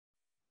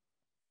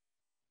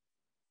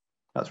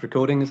That's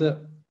recording, is it?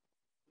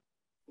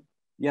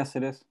 Yes,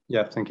 it is.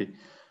 Yeah, thank you.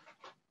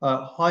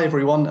 Hi,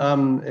 everyone.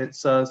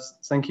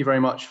 Thank you very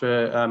much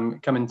for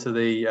coming to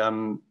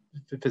the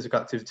physical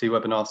activity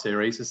webinar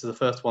series. This is the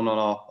first one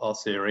on our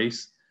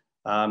series.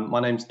 My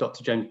name is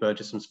Dr. James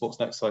Burgess. I'm Sports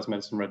and Exercise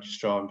Medicine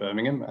Registrar in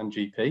Birmingham and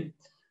GP.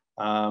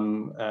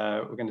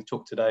 We're going to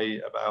talk today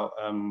about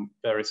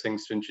various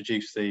things to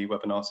introduce the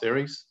webinar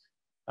series.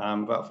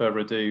 Without further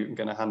ado, I'm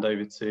going to hand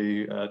over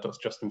to Dr.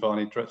 Justin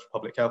Varney, Director of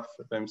Public Health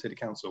at Birmingham City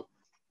Council.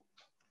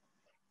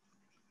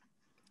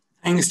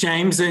 Thanks,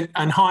 James,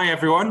 and hi,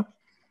 everyone.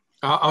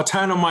 I'll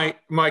turn on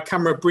my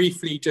camera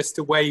briefly just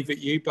to wave at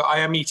you, but I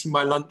am eating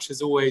my lunch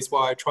as always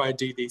while I try and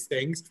do these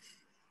things.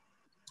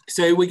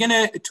 So we're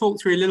going to talk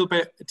through a little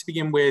bit to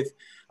begin with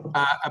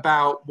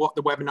about what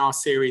the webinar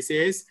series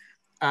is,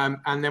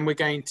 and then we're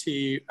going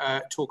to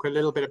talk a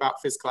little bit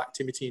about physical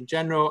activity in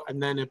general,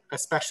 and then a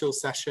special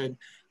session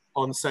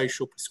on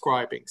social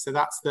prescribing. So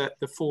that's the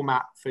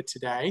format for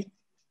today.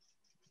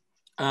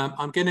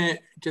 I'm going to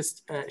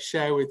just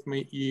share with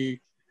you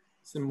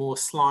some more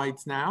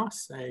slides now.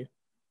 So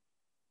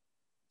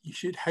you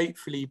should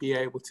hopefully be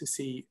able to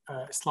see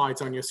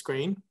slides on your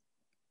screen.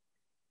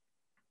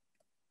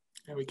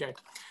 There we go.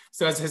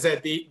 So as I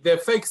said, the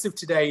focus of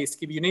today is to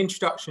give you an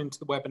introduction to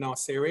the webinar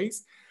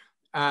series.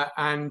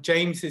 And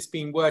James has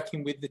been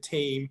working with the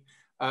team,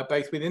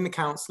 both within the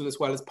council as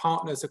well as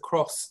partners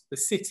across the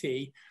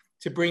city,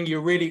 to bring you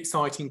a really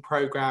exciting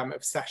program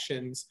of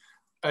sessions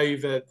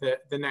over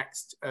the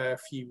next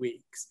few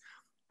weeks.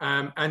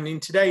 And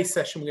in today's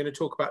session, we're going to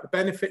talk about the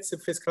benefits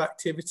of physical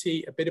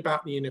activity, a bit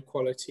about the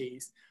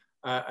inequalities,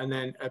 and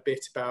then a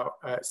bit about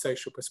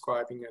social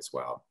prescribing as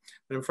well.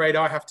 And I'm afraid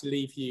I have to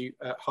leave you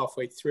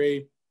halfway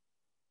through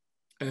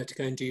to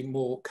go and do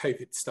more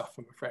COVID stuff,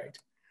 I'm afraid.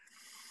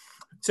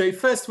 So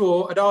first of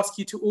all, I'd ask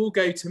you to all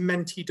go to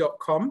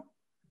menti.com.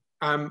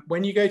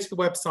 When you go to the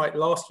website,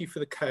 it'll ask you for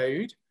the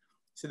code.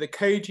 So the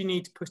code you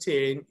need to put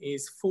in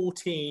is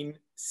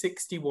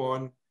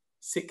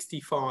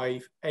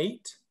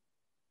 1461658.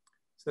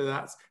 So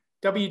that's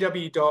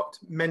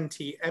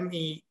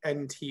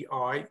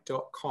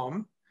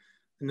www.menti.com,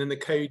 and then the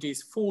code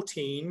is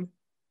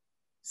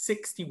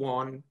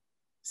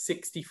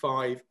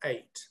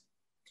 1461658.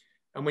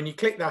 And when you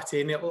click that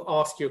in, it will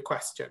ask you a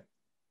question.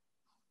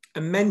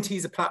 And Menti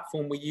is a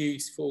platform we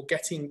use for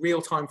getting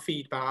real-time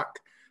feedback,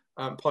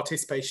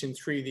 participation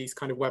through these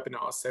kind of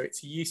webinars. So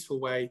it's a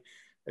useful way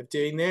of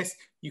doing this.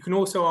 You can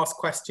also ask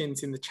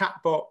questions in the chat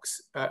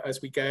box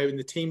as we go, and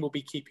the team will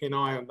be keeping an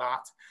eye on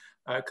that.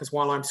 Because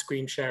while I'm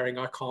screen sharing,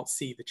 I can't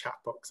see the chat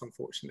box,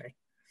 unfortunately.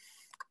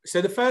 So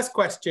the first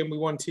question we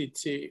wanted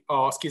to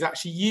ask is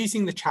actually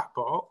using the chat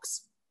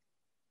box,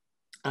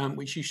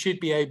 which you should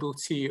be able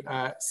to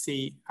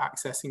see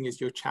accessing as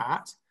your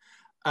chat.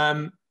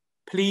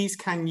 Please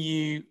can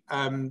you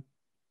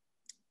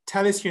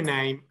tell us your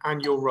name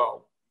and your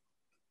role?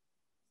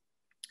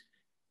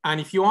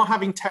 And if you are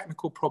having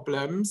technical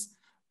problems,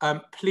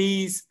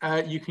 please,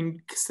 you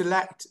can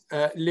select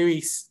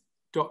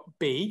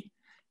Luis.B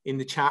in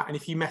the chat, and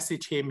if you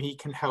message him, he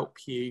can help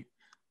you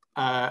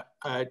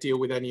deal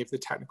with any of the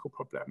technical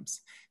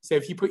problems. So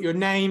if you put your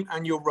name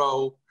and your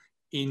role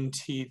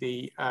into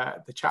the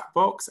chat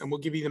box, and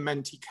we'll give you the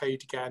Menti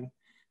code again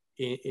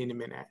in a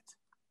minute.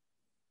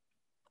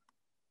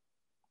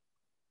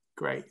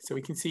 Great, so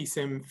we can see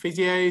some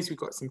physios, we've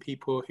got some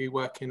people who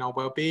work in our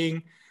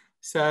wellbeing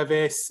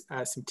service,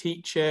 some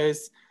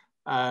teachers,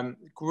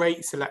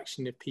 great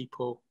selection of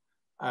people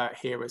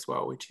here as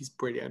well, which is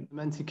brilliant. The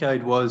Menti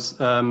code was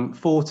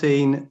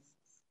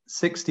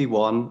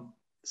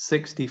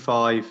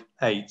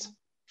 1461658.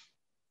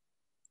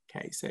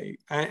 Okay, so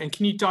and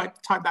can you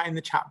type that in the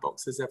chat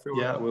box as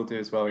everyone? Yeah, we'll do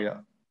as well, yeah.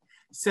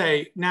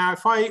 So now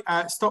if I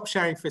stop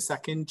sharing for a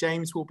second,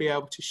 James will be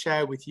able to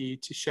share with you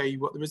to show you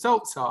what the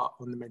results are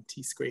on the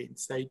Menti screen.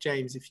 So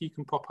James, if you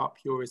can pop up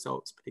your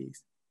results,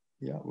 please.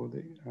 Yeah, we'll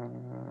do.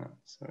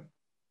 So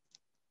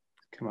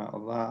come out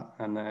of that,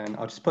 and then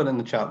I'll just put in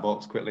the chat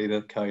box quickly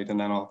the code, and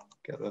then I'll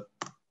get that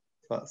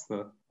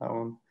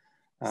one,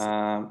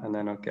 and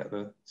then I'll get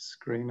the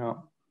screen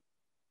up.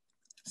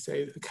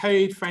 So the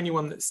code for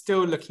anyone that's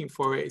still looking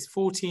for it is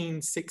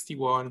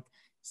 1461658.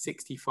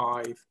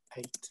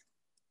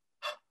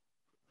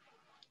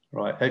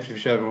 Right,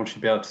 hopefully everyone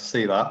should be able to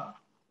see that.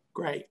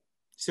 Great.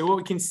 So what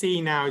we can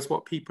see now is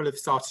what people have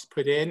started to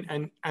put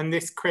in, and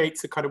this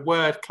creates a kind of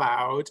word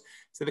cloud.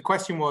 So the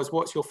question was,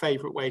 what's your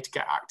favorite way to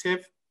get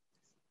active?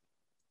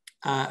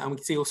 And we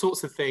can see all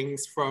sorts of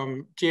things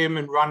from gym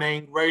and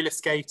running, roller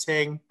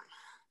skating,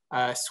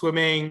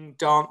 swimming,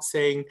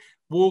 dancing,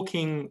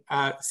 walking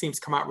seems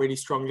to come out really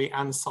strongly,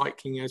 and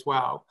cycling as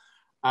well.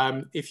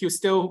 If you're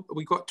still,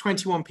 we've got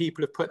 21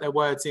 people have put their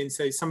words in.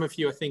 So some of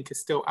you, I think, are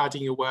still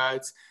adding your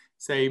words.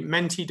 So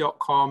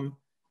menti.com,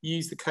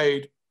 use the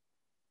code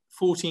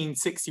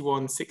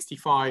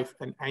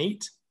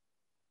 1461658,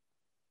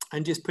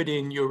 and just put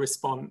in your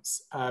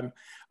response. And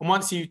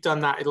once you've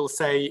done that, it'll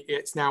say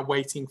it's now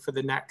waiting for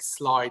the next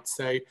slide.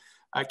 So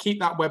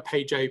keep that web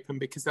page open,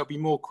 because there'll be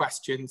more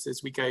questions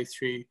as we go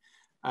through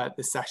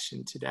the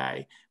session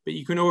today, but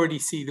you can already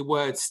see the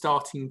words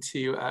starting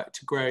to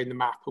grow in the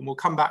map, and we'll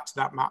come back to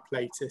that map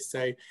later. So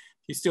if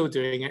you're still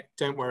doing it,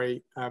 don't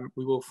worry,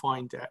 we will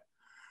find it.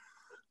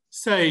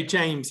 So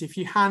James, if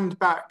you hand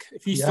back,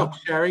 if you stop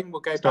sharing,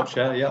 we'll go back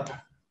to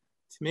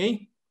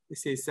me.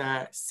 This is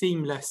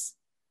seamless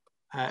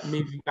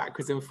moving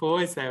backwards and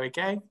forwards. There we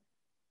go.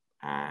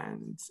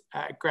 And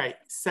great.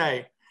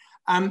 So,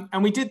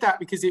 and we did that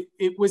because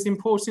it was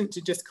important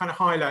to just kind of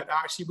highlight that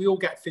actually we all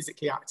get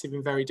physically active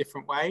in very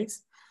different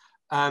ways.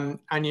 And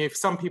if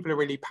some people are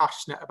really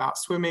passionate about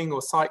swimming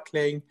or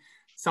cycling,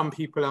 some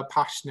people are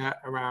passionate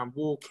around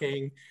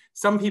walking.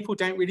 Some people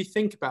don't really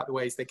think about the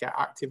ways they get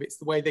active. It's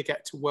the way they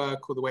get to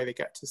work or the way they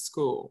get to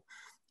school.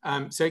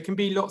 So it can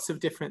be lots of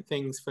different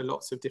things for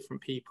lots of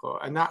different people.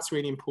 And that's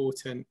really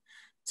important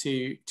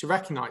to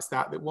recognize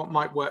that what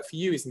might work for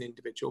you as an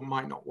individual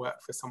might not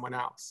work for someone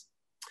else.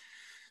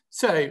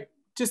 So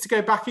just to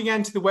go back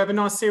again to the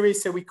webinar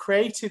series. So we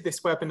created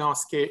this webinar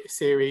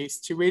series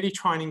to really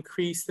try and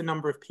increase the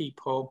number of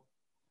people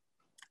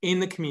in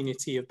the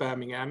community of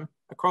Birmingham,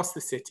 across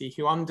the city,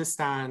 who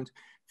understand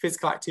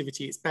physical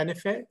activity, its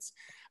benefits,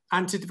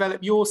 and to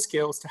develop your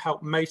skills to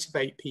help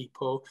motivate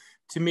people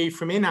to move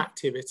from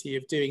inactivity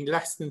of doing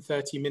less than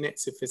 30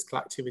 minutes of physical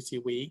activity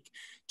a week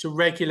to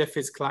regular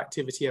physical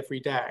activity every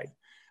day.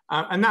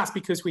 And that's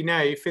because we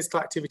know physical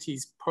activity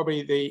is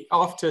probably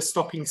after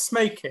stopping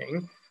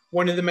smoking,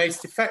 one of the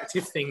most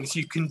effective things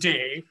you can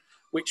do,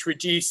 which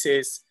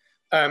reduces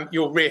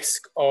your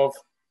risk of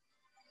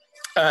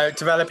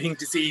developing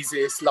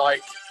diseases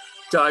like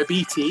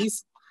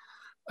diabetes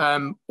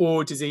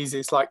or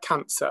diseases like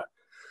cancer.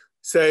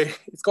 So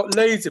it's got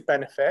loads of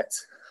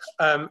benefits,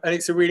 and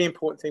it's a really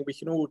important thing we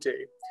can all do.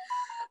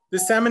 The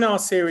seminar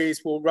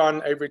series will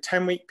run over a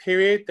 10-week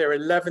period. There are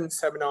 11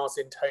 seminars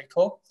in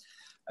total,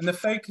 and the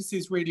focus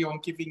is really on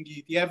giving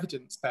you the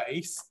evidence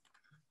base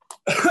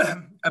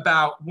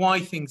about why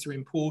things are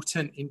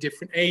important in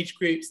different age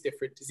groups,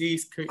 different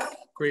disease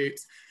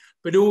groups,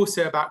 but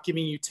also about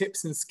giving you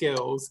tips and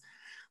skills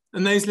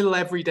and those little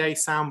everyday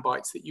sound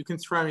bites that you can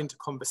throw into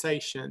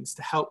conversations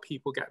to help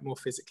people get more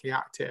physically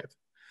active.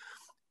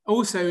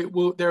 Also,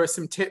 there are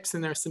some tips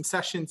and there are some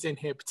sessions in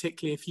here,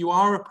 particularly if you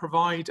are a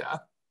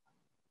provider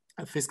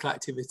of physical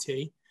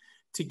activity,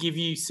 to give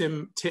you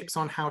some tips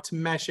on how to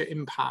measure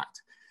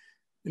impact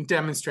and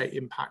demonstrate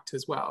impact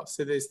as well.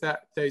 So there's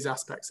those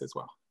aspects as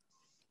well.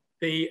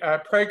 The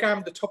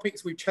program, the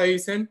topics we've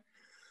chosen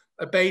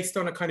are based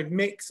on a kind of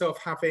mix of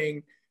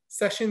having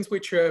sessions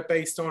which are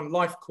based on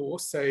life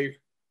course, so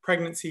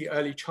pregnancy,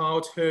 early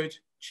childhood,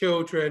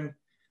 children,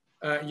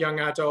 young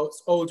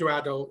adults, older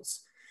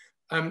adults,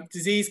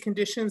 disease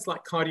conditions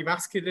like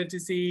cardiovascular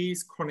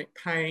disease, chronic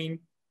pain.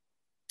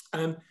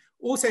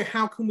 Also,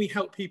 how can we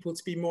help people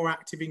to be more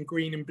active in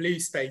green and blue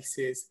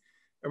spaces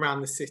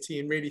around the city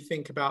and really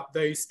think about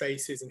those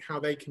spaces and how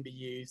they can be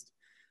used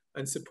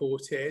and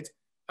supported.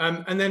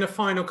 And then a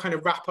final kind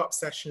of wrap-up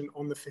session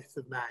on the 5th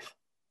of May.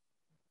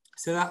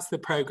 So that's the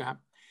program.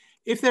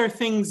 If there are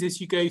things as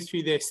you go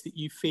through this that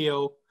you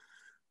feel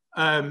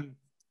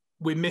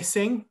we're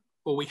missing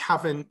or we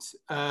haven't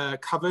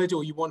covered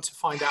or you want to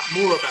find out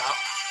more about,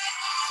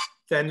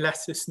 then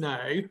let us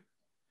know,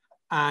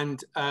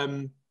 and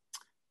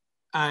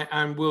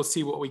we'll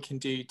see what we can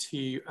do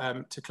to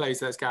close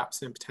those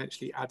gaps and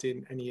potentially add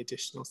in any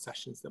additional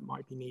sessions that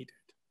might be needed.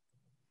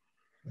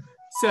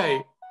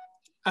 So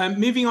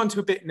moving on to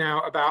a bit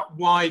now about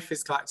why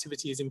physical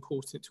activity is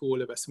important to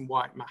all of us and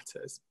why it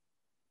matters.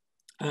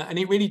 And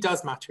it really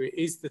does matter. It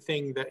is the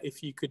thing that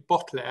if you could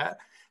bottle it,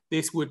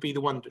 this would be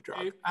the wonder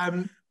drug.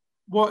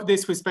 What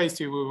this was supposed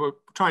to, we were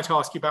trying to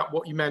ask you about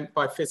what you meant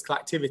by physical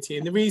activity.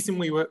 And the reason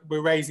we're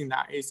raising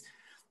that is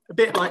a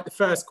bit like the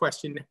first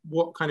question,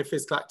 what kind of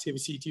physical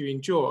activity do you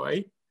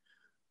enjoy?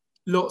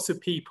 Lots of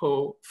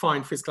people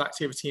find physical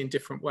activity in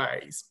different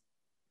ways.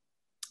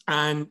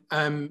 And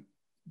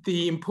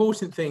the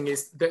important thing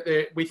is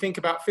that we think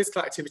about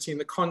physical activity in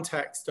the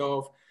context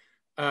of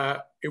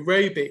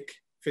aerobic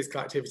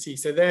physical activity.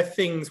 So they're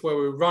things where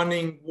we're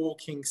running,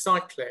 walking,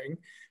 cycling,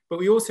 but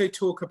we also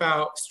talk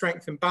about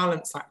strength and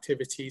balance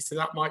activities. So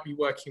that might be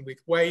working with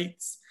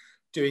weights,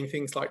 doing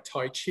things like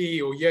Tai Chi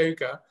or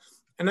yoga.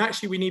 And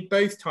actually we need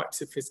both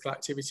types of physical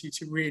activity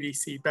to really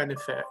see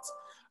benefit.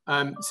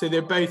 So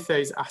they're both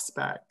those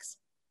aspects.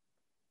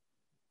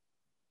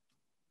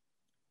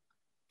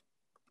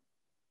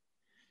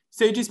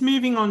 So just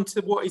moving on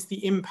to what is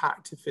the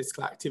impact of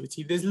physical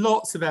activity. There's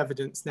lots of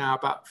evidence now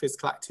about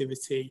physical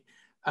activity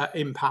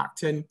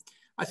impact. And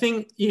I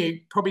think,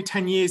 probably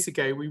 10 years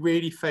ago, we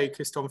really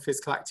focused on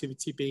physical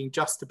activity being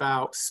just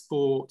about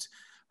sport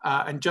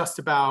and just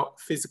about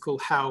physical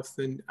health,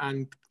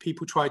 and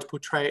people try to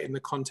portray it in the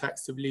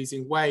context of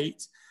losing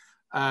weight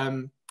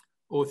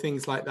or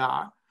things like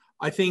that.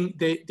 I think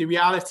the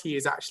reality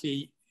is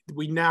actually,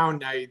 we now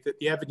know that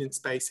the evidence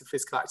base of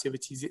physical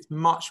activities is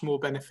much more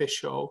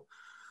beneficial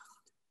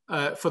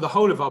for the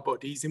whole of our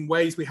bodies in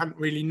ways we hadn't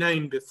really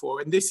known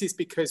before. And this is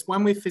because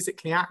when we're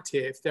physically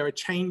active, there are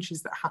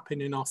changes that happen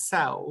in our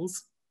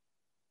cells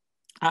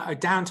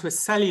down to a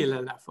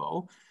cellular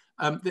level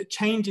that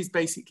changes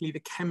basically the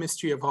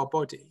chemistry of our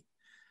body.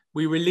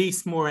 We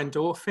release more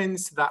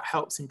endorphins, so that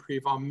helps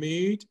improve our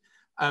mood.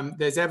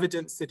 There's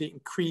evidence that it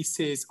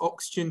increases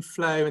oxygen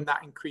flow and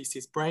that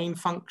increases brain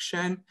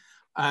function,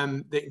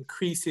 that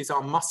increases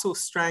our muscle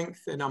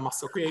strength and our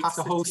muscle capacity. Creates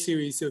a whole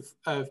series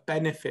of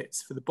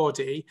benefits for the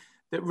body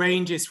that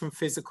ranges from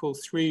physical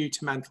through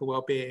to mental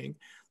well-being.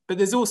 But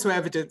there's also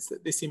evidence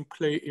that this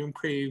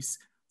improves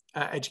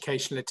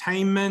educational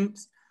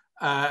attainment,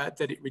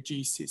 that it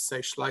reduces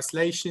social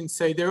isolation.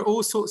 So there are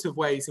all sorts of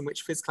ways in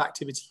which physical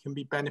activity can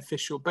be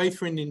beneficial, both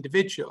for an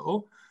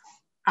individual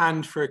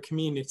and for a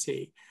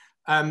community.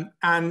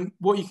 And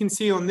what you can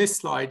see on this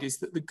slide is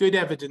that the good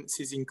evidence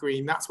is in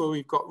green. That's where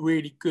we've got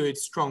really good,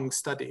 strong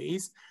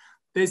studies.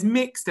 There's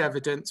mixed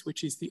evidence,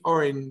 which is the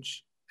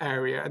orange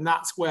area, and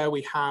that's where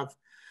we have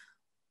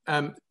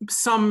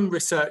some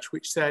research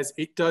which says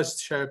it does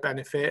show a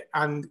benefit,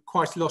 and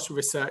quite a lot of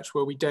research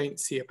where we don't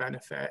see a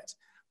benefit,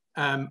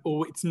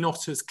 or it's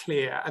not as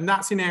clear. And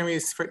that's in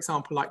areas, for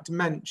example, like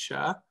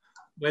dementia,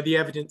 where the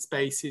evidence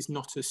base is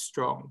not as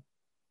strong.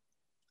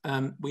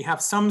 We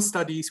have some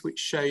studies which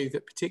show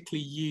that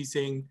particularly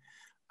using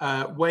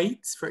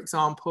weights, for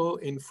example,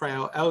 in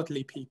frail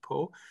elderly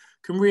people,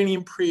 can really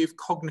improve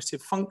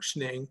cognitive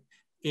functioning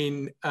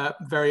in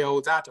very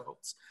old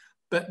adults.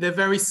 But they're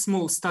very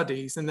small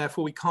studies, and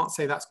therefore we can't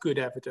say that's good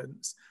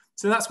evidence.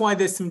 So that's why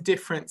there's some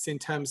difference in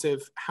terms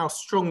of how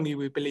strongly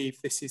we believe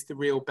this is the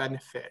real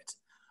benefit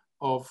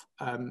of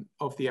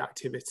the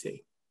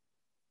activity.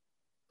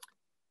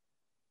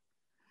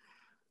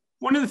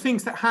 One of the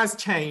things that has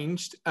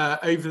changed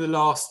over the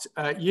last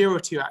year or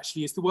two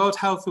actually is the World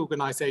Health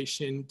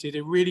Organization did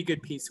a really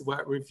good piece of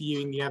work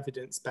reviewing the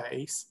evidence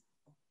base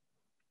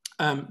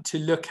to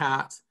look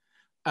at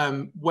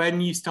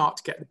when you start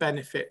to get the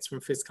benefits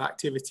from physical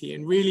activity,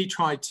 and really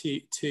tried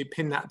to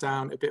pin that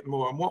down a bit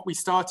more. And what we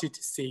started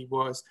to see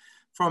was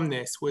from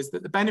this was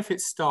that the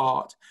benefits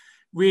start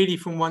really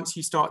from once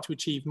you start to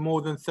achieve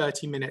more than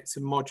 30 minutes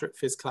of moderate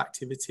physical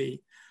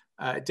activity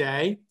a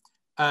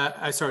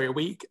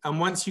week. And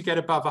once you get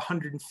above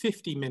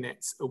 150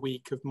 minutes a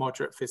week of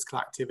moderate physical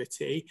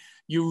activity,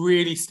 you're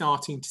really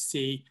starting to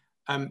see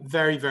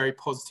very, very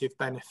positive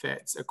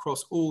benefits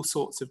across all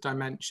sorts of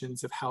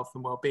dimensions of health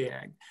and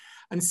well-being.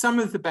 And some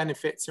of the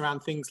benefits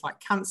around things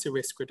like cancer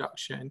risk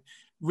reduction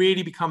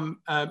really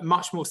become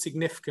much more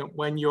significant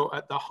when you're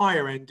at the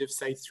higher end of,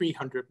 say,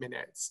 300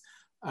 minutes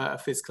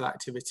of physical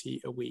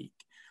activity a week.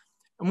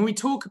 And when we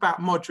talk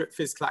about moderate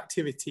physical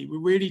activity, we're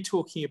really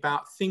talking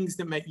about things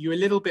that make you a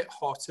little bit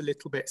hot, a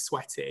little bit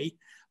sweaty,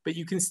 but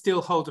you can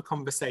still hold a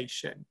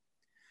conversation.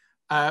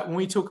 When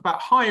we talk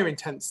about higher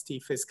intensity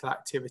physical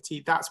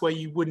activity, that's where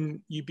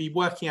you'd be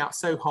working out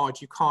so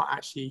hard you can't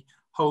actually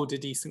hold a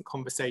decent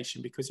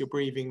conversation because you're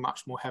breathing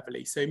much more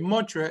heavily. So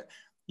moderate,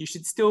 you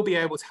should still be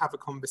able to have a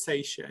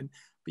conversation,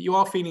 but you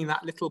are feeling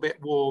that little bit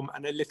warm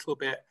and a little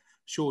bit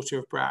shorter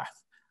of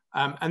breath.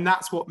 And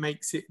that's what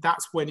makes it,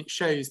 that's when it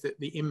shows that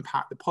the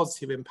impact, the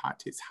positive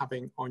impact it's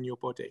having on your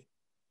body.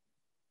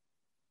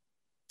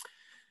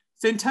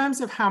 So in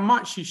terms of how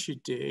much you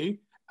should do,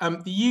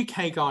 the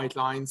UK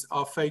guidelines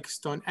are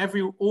focused on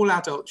all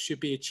adults should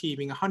be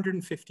achieving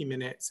 150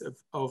 minutes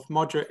of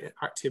moderate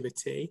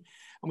activity,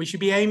 and we should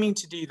be aiming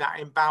to do that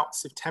in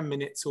bouts of 10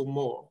 minutes or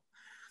more.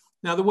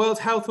 Now, the World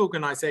Health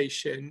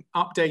Organization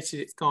updated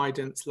its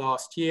guidance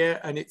last year,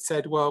 and it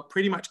said, well,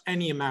 pretty much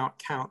any amount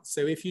counts.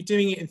 So if you're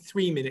doing it in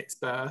 3 minutes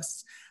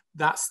bursts,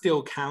 that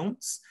still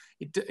counts.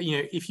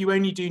 If you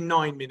only do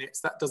 9 minutes,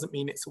 that doesn't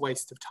mean it's a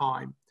waste of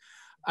time.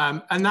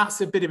 And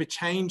that's a bit of a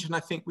change, and I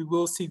think we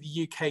will see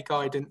the UK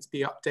guidance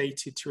be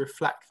updated to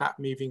reflect that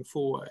moving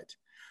forward.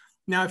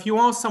 Now, if you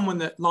are someone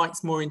that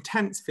likes more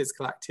intense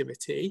physical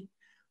activity,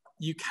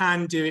 you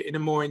can do it in a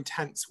more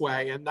intense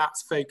way, and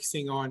that's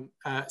focusing on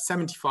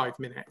 75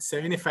 minutes. So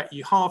in effect,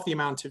 you halve the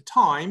amount of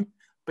time,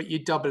 but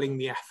you're doubling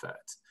the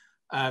effort,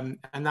 and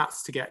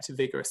that's to get to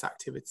vigorous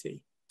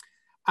activity.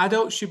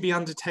 Adults should be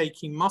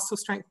undertaking muscle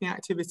strengthening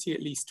activity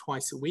at least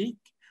twice a week.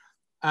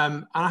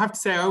 And I have to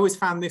say, I always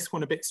found this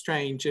one a bit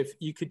strange. If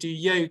you could do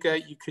yoga,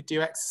 you could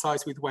do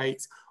exercise with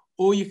weights,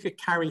 or you could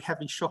carry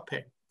heavy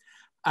shopping.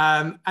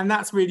 And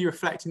that's really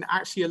reflecting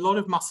actually a lot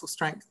of muscle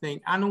strengthening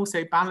and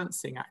also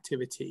balancing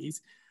activities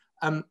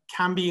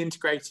can be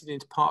integrated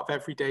into part of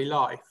everyday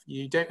life.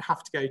 You don't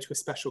have to go to a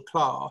special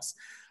class,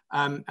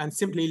 and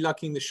simply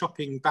lugging the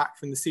shopping back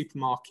from the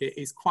supermarket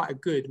is quite a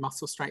good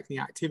muscle strengthening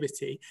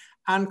activity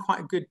and quite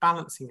a good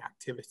balancing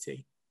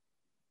activity.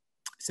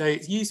 So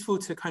it's useful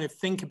to kind of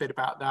think a bit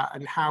about that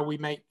and how we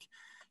make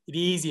it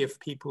easier for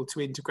people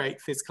to integrate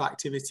physical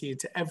activity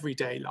into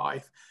everyday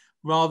life,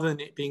 rather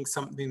than it being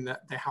something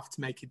that they have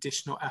to make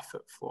additional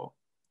effort for.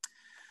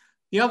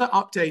 The other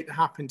update that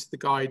happened to the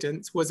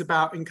guidance was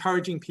about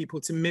encouraging people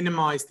to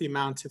minimize the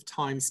amount of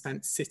time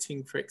spent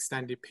sitting for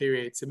extended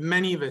periods. And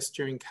many of us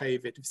during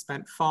COVID have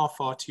spent far,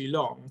 far too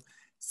long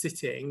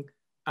sitting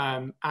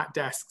at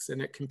desks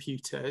and at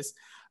computers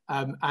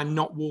and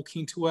not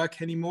walking to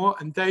work anymore.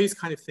 And those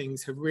kind of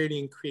things have really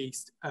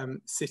increased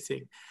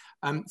sitting.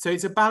 So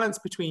it's a balance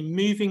between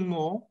moving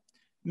more,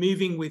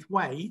 moving with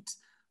weight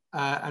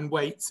and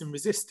weights and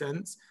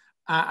resistance,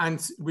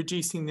 and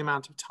reducing the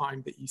amount of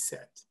time that you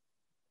sit.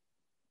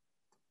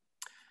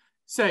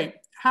 So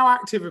how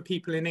active are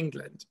people in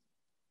England?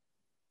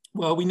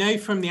 Well, we know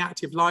from the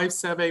Active Lives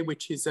survey,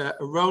 which is a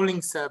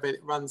rolling survey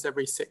that runs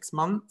every 6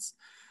 months,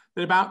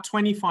 that about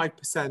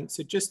 25%,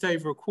 so just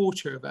over a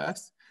quarter of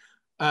us,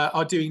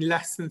 are doing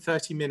less than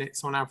 30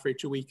 minutes on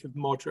average a week of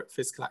moderate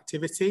physical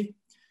activity.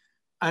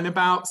 And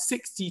about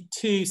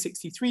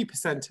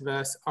 63% of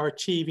us are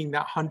achieving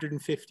that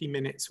 150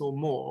 minutes or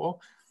more.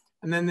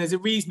 And then there's a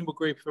reasonable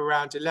group of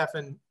around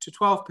 11 to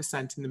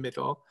 12% in the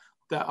middle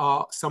that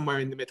are somewhere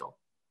in the middle.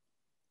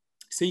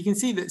 So you can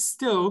see that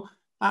still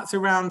that's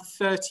around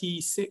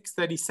 36,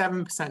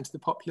 37% of the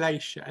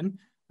population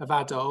of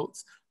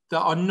adults that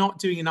are not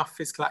doing enough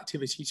physical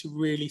activity to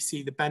really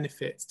see the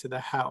benefits to their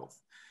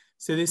health.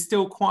 So there's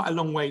still quite a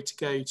long way to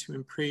go to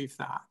improve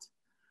that.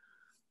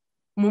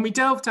 When we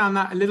delve down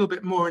that a little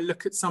bit more and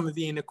look at some of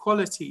the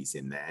inequalities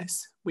in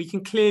this, we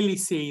can clearly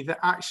see that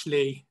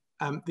actually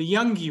the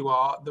younger you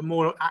are, the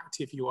more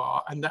active you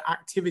are, and that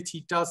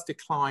activity does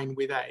decline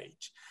with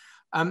age.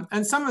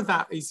 And some of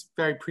that is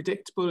very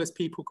predictable. As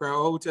people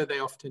grow older, they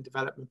often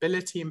develop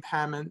mobility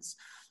impairments,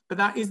 but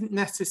that isn't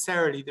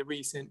necessarily the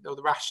reason or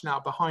the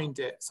rationale behind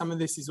it. Some of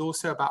this is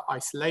also about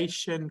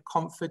isolation,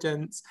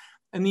 confidence,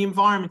 and the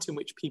environment in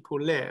which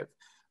people live,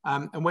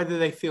 and whether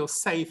they feel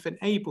safe and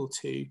able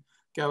to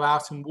go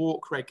out and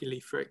walk regularly,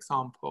 for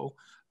example,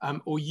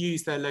 or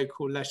use their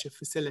local leisure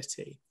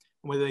facility,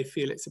 and whether they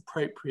feel it's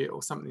appropriate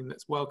or something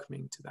that's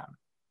welcoming to them.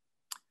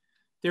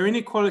 There are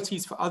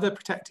inequalities for other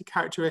protected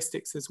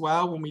characteristics as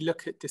well. When we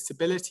look at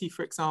disability,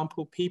 for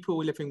example, people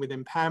living with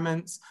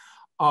impairments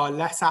are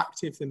less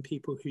active than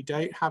people who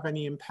don't have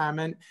any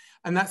impairment.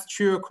 And that's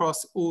true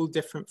across all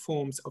different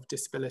forms of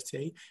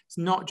disability. It's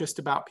not just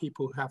about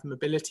people who have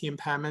mobility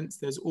impairments.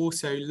 There's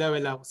also lower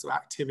levels of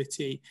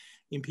activity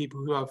in people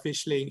who are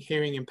visually and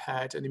hearing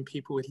impaired and in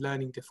people with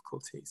learning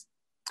difficulties.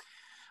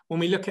 When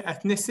we look at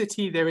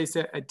ethnicity, there is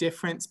a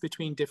difference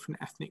between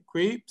different ethnic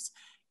groups.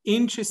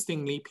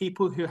 Interestingly,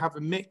 people who have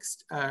a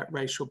mixed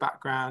racial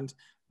background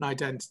and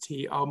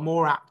identity are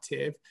more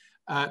active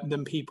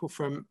than people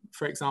from,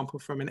 for example,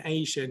 from an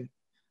Asian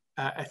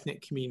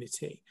ethnic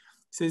community.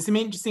 So there's some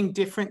interesting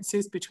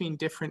differences between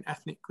different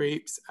ethnic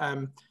groups.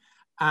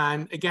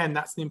 And again,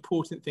 that's an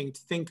important thing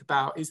to think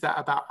about. Is that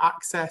about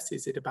access?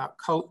 Is it about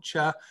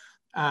culture?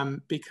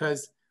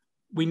 Because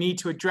we need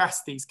to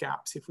address these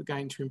gaps if we're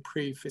going to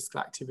improve physical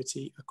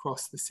activity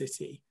across the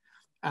city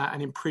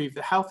and improve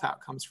the health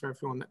outcomes for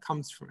everyone that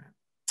comes from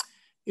it.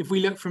 If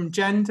we look from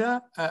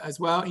gender as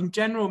well, in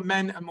general,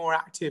 men are more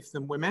active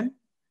than women.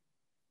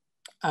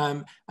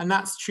 And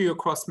that's true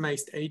across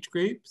most age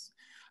groups.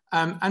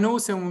 And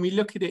also when we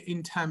look at it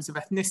in terms of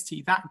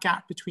ethnicity, that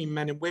gap between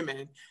men and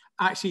women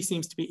actually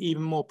seems to be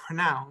even more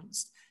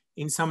pronounced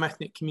in some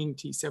ethnic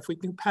communities. So if we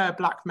compare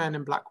black men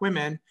and black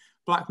women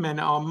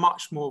are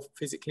much more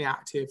physically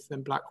active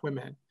than black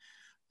women.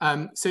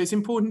 So it's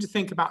important to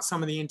think about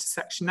some of the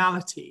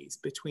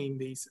intersectionalities between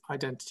these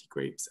identity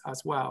groups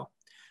as well.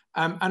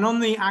 And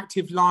on the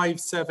Active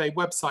Lives survey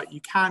website,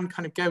 you can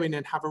kind of go in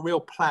and have a real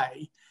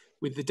play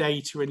with the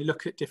data and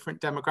look at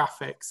different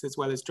demographics as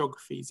well as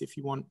geographies if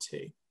you want to.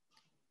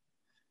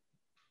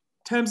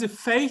 In terms of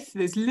faith,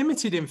 there's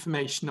limited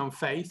information on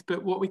faith,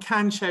 but what we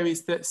can show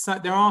is that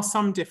there are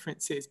some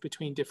differences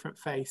between different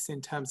faiths in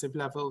terms of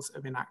levels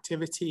of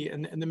inactivity.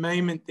 And at the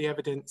moment, the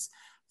evidence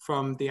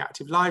from the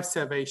Active Lives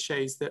survey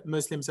shows that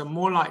Muslims are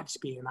more likely to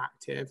be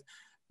inactive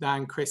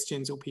than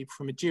Christians or people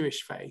from a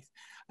Jewish faith.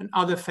 And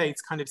other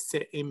faiths kind of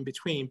sit in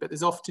between, but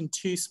there's often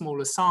too small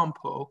a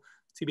sample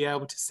to be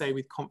able to say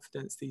with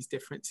confidence these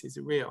differences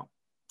are real.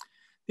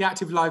 The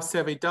Active Lives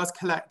survey does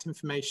collect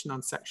information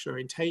on sexual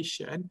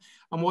orientation,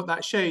 and what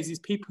that shows is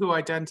people who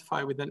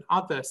identify with an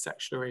other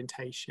sexual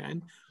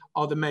orientation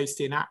are the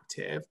most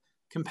inactive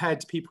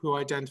compared to people who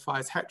identify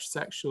as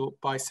heterosexual,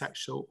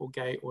 bisexual, or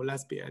gay or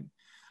lesbian.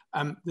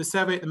 The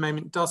survey at the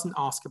moment doesn't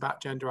ask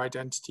about gender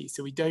identity,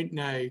 so we don't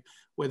know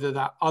whether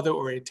that other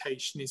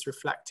orientation is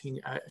reflecting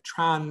a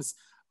trans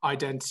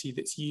identity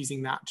that's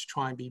using that to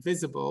try and be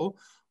visible,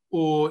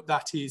 or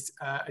that is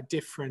a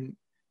different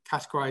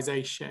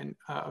categorization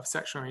of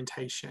sexual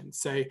orientation.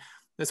 So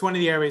that's one of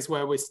the areas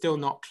where we're still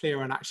not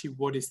clear on actually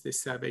what is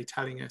this survey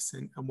telling us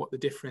and what the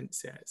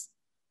difference is.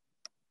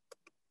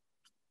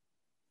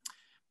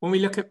 When we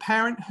look at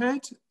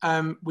parenthood,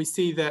 we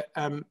see that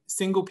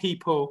single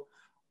people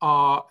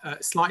are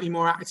slightly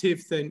more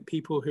active than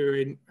people who are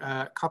in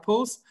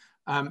couples.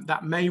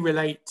 That may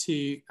relate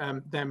to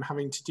them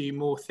having to do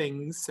more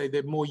things. So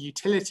the more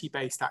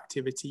utility-based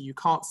activity, you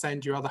can't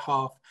send your other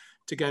half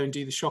to go and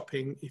do the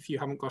shopping if you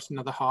haven't got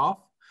another half.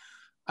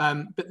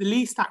 But the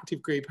least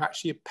active group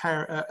actually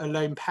are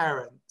lone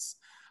parents,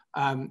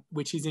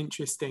 which is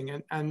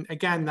interesting. And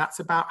again, that's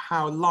about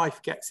how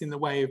life gets in the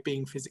way of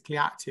being physically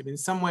active. In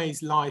some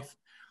ways, life,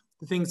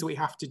 the things that we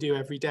have to do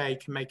every day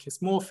can make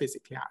us more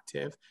physically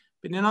active,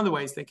 but in other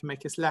ways, they can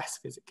make us less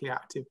physically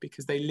active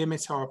because they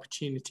limit our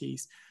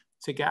opportunities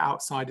to get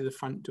outside of the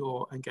front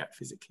door and get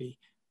physically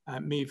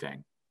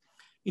moving.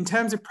 In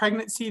terms of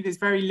pregnancy, there's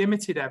very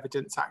limited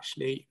evidence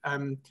actually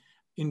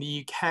in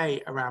the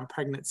UK around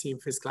pregnancy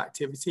and physical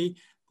activity.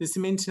 There's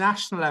some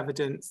international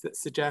evidence that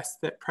suggests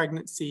that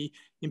pregnancy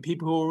in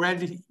people who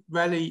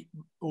are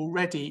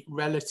already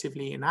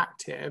relatively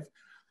inactive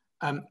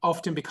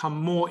often become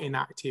more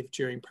inactive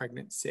during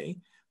pregnancy.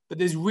 But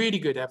there's really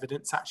good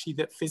evidence actually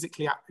that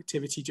physical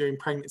activity during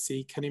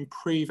pregnancy can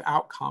improve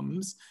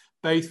outcomes,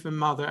 both for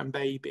mother and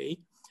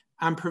baby,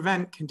 and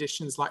prevent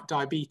conditions like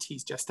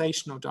diabetes,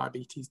 gestational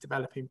diabetes,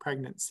 developing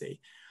pregnancy.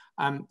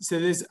 So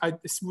there's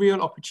this real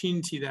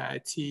opportunity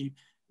there to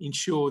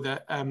ensure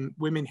that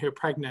women who are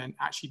pregnant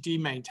actually do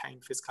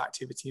maintain physical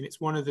activity. And it's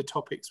one of the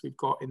topics we've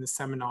got in the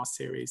seminar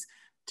series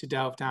to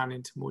delve down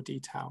into more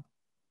detail.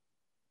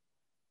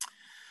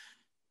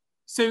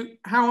 So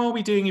how are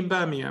we doing in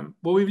Birmingham?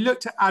 Well, we've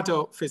looked at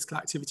adult physical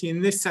activity.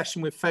 In this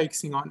session, we're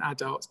focusing on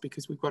adults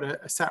because we've got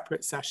a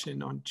separate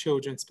session on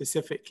children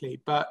specifically.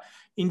 But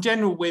in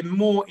general, we're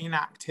more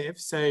inactive.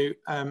 So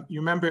you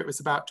remember it was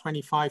about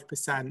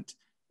 25%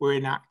 were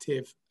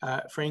inactive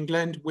for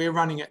England. We're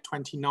running at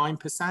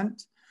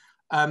 29%.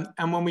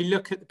 And when we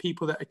look at the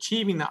people that are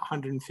achieving that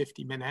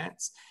 150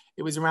 minutes,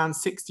 it was around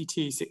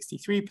 62,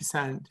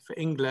 63% for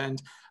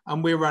England,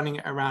 and we're running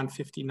at around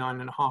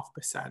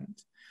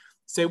 59.5%.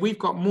 So we've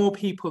got more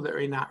people that are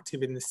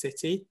inactive in the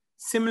city,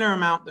 similar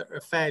amount that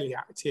are fairly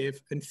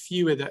active, and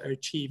fewer that are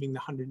achieving the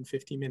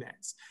 150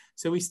 minutes.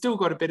 So we've still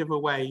got a bit of a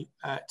way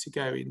to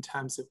go in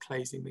terms of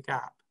closing the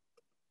gap.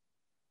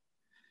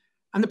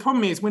 And the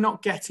problem is we're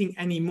not getting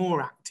any more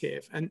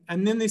active. And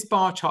then this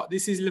bar chart,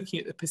 this is looking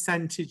at the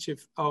percentage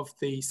of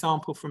the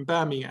sample from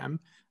Birmingham,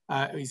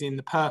 is in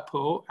the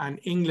purple, and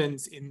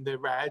England's in the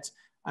red,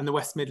 and the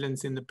West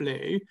Midlands in the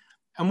blue.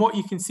 And what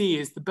you can see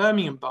is the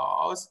Birmingham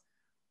bars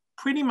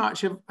pretty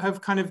much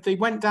have kind of, they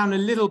went down a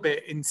little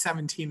bit in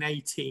 17,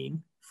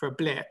 18 for a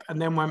blip, and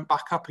then went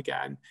back up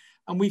again.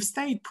 And we've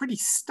stayed pretty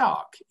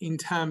stuck in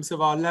terms of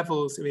our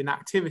levels of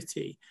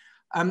inactivity.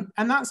 And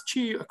that's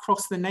true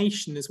across the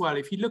nation as well.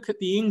 If you look at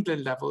the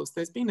England levels,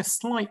 there's been a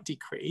slight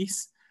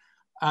decrease,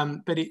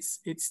 but it's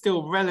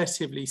still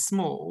relatively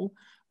small.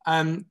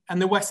 And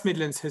the West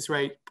Midlands has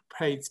stayed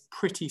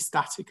pretty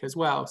static as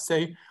well.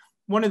 So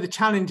one of the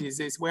challenges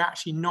is we're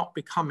actually not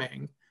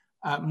becoming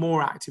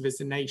more active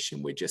as a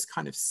nation. We're just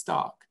kind of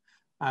stuck,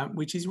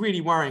 which is really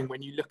worrying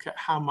when you look at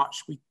how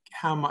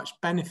much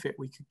benefit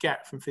we could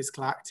get from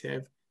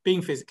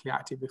being physically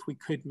active if we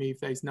could move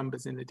those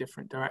numbers in a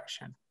different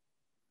direction.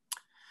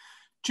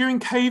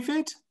 During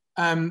COVID,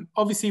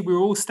 obviously we were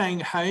all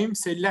staying at home,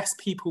 so less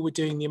people were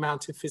doing the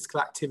amount of physical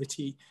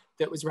activity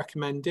that was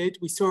recommended.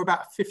 We saw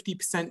about a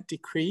 50%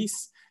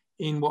 decrease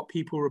in what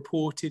people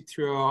reported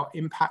through our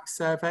impact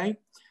survey.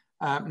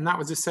 And that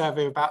was a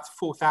survey of about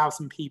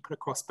 4,000 people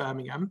across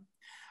Birmingham.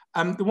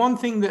 The one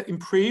thing that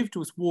improved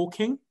was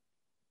walking.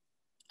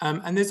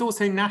 And there's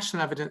also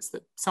national evidence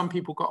that some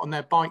people got on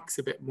their bikes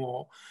a bit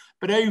more,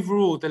 but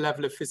overall the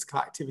level of physical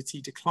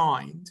activity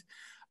declined.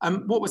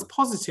 What was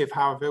positive,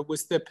 however,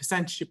 was the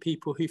percentage of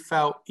people who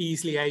felt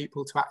easily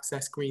able to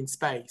access green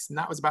space. And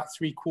that was about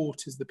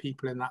 3/4 of the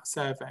people in that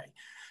survey.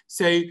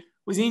 So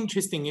what's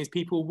interesting is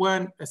people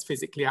weren't as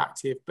physically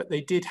active, but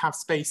they did have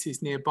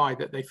spaces nearby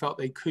that they felt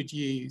they could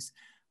use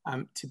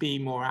to be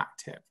more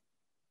active.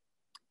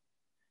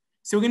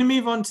 So we're going to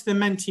move on to the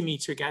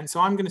Mentimeter again.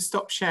 So I'm going to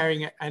stop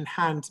sharing it and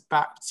hand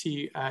back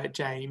to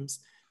James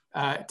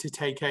to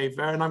take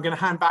over. And I'm going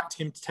to hand back to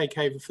him to take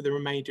over for the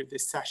remainder of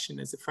this session,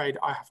 as afraid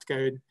I have to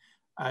go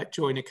and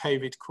join a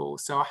COVID call.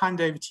 So I'll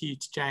hand over to you,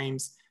 to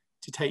James,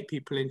 to take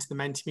people into the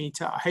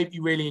Mentimeter. I hope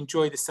you really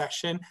enjoy the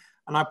session.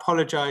 And I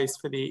apologise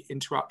for the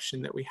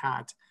interruption that we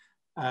had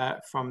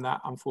from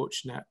that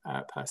unfortunate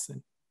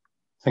person.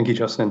 Thank you,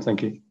 Justin.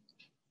 Thank you.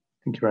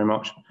 Thank you very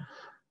much.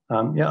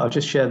 Yeah, I'll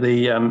just share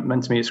the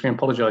Mentimeter screen.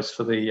 Apologise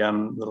for the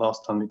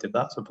last time we did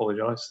that. So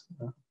apologise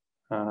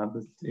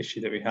the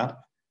issue that we had.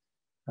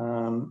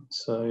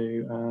 Just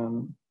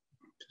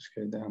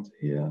go down to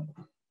here.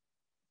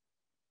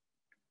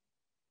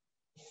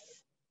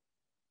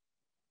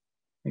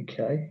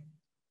 Okay.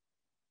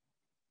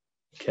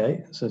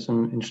 Okay, so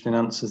some interesting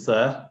answers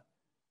there.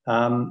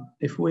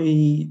 If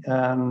we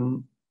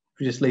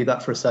just leave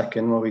that for a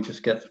second while we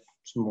just get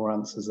some more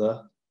answers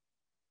there.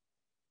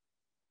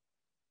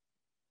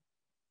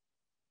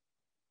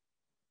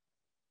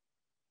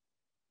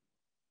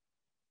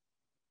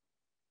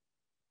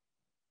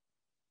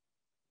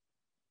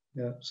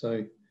 Yeah, so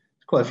there's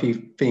quite a few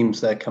themes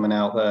there coming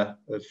out there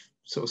of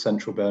sort of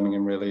central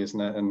Birmingham, really,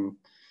 isn't it? And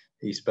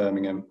East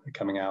Birmingham are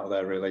coming out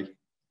there, really.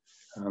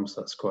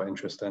 So that's quite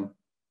interesting.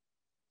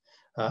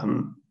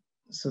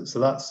 So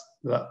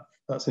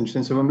that's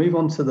interesting. So we'll move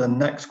on to the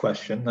next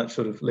question that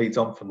sort of leads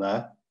on from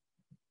there.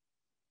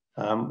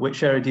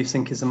 Which area do you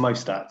think is the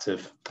most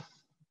active?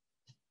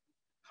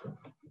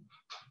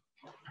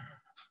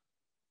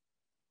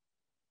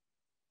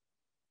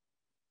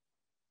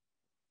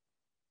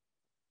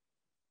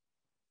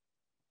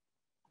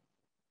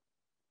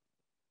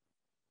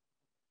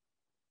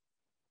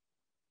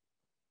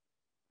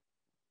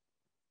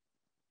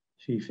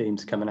 few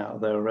themes coming out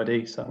of there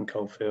already. Sutton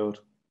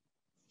Coldfield,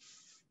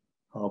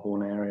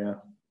 Harborne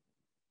area.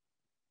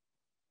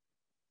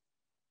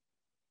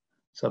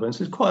 So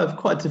it's quite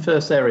a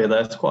diverse area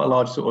there. It's quite a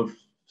large sort of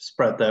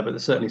spread there, but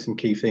there's certainly some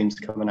key themes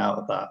coming out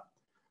of that.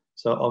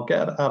 So I'll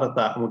get out of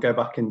that and we'll go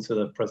back into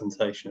the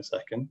presentation a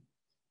second.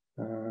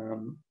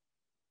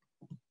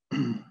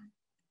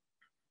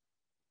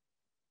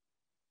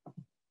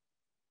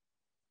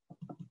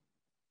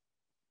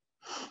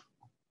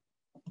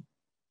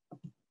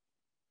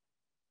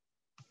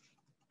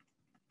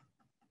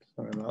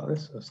 Sorry about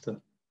this.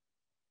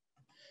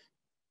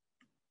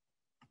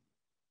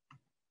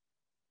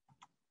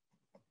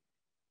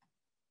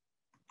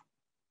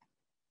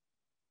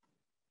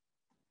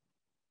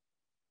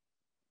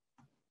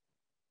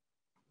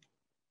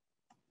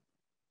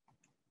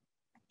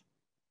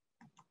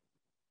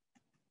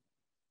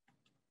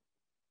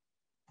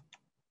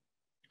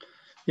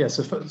 Yeah,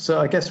 so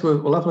I guess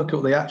we'll have a look at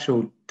what the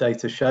actual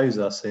data shows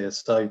us here.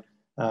 So,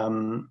 I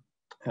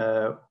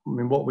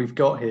mean, what we've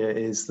got here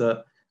is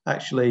that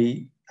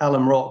actually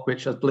Alum Rock,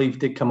 which I believe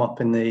did come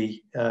up in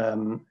the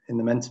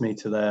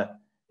Mentimeter there,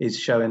 is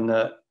showing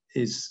that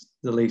is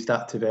the least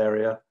active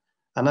area.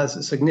 And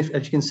as you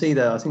can see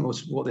there, I think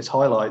what this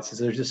highlights is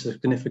there's just a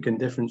significant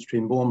difference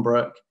between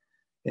Bournebrook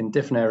in a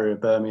different area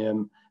of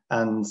Birmingham.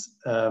 And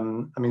I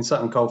mean,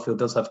 Sutton Coldfield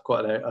does have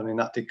quite I mean,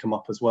 that did come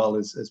up as well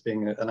as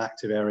being an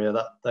active area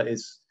that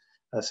is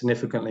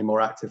significantly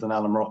more active than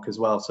Alum Rock as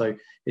well. So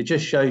it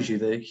just shows you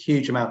the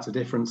huge amount of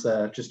difference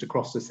there just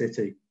across the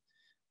city.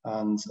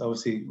 And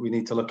obviously we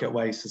need to look at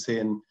ways to see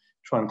and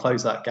try and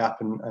close that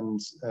gap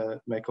and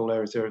make all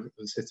areas of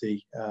the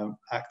city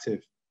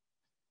active.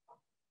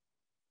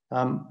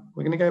 We're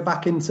going to go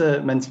back into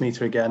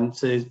Mentimeter again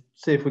to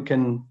see if we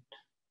can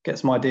get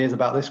some ideas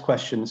about this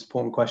question, this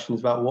important question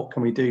is about what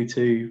can we do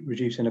to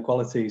reduce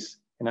inequalities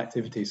in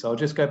activity. So I'll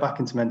just go back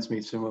into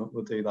Mentimeter and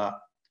we'll do that.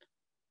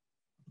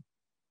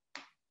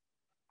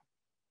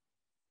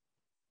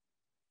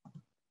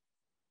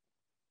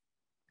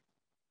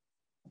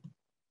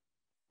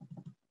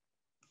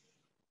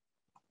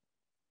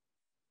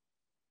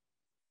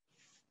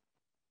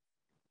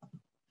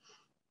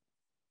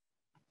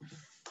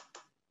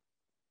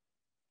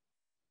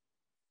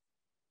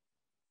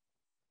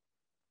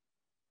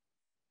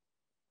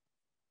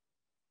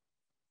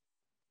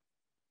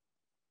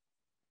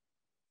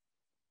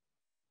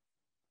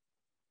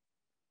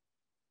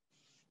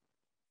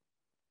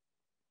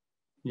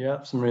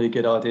 Yeah, some really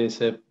good ideas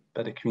here.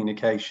 Better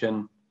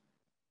communication,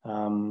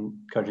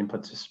 encouraging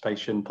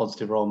participation,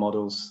 positive role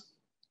models,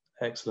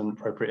 excellent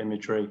appropriate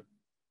imagery.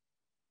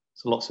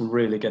 So lots of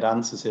really good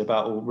answers here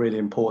about all really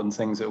important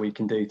things that we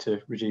can do to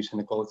reduce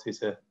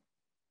inequalities here.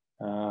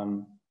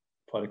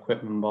 Provide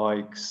equipment,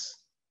 bikes,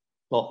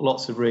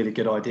 lots of really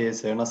good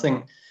ideas here. And I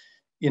think,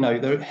 you know,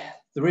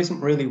 there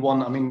isn't really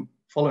one, I mean,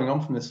 following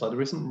on from this slide,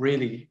 there isn't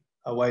really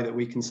a way that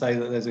we can say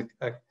that there's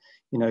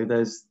you know,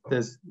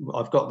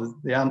 I've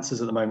got the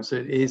answers at the moment. So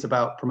it is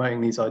about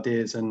promoting these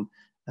ideas and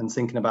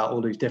thinking about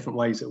all these different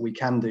ways that we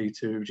can do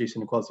to reduce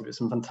inequality. There's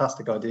some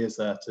fantastic ideas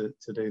there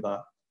to do that.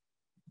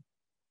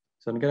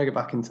 So I'm going to go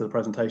back into the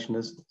presentation.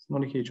 There's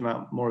not a huge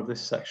amount more of this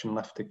section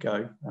left to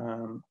go.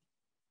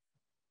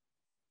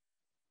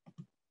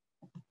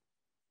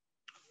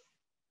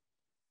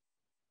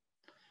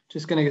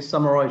 Just going to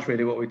summarize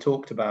really what we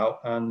talked about.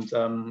 And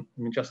I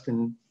mean,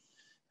 Justin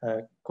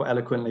quite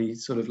eloquently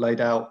sort of laid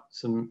out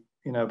some,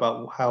 you know,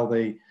 about how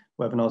the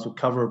webinars will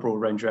cover a broad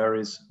range of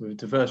areas with a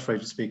diverse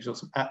range of speakers, got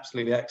some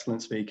absolutely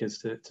excellent speakers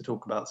to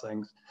talk about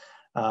things.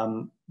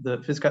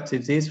 The physical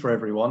activity is for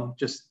everyone,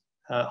 just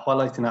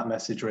highlighting that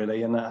message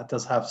really, and that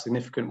does have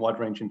significant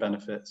wide-ranging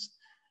benefits.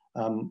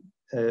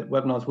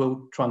 Webinars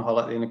will try and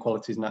highlight the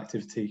inequalities in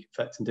activity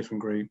affecting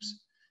different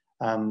groups,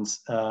 and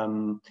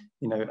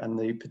you know, and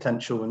the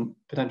potential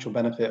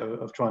benefit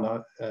of trying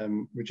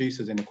to reduce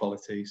those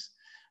inequalities.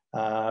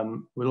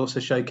 We'll also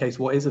showcase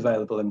what is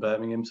available in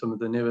Birmingham, some of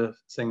the newer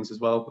things as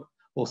well, but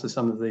also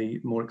some of the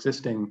more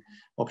existing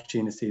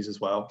opportunities as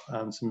well,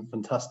 and some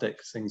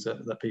fantastic things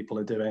that people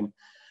are doing.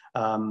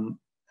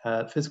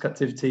 Physical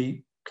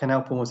activity can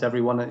help almost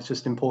everyone. It's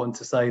just important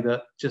to say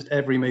that just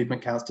every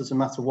movement counts, doesn't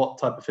matter what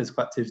type of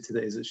physical activity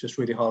that is. It's just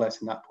really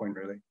highlighting that point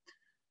really.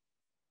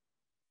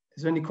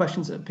 Is there any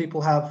questions that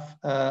people have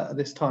at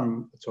this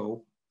time at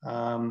all?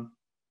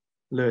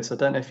 Lewis, I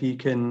don't know if you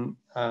can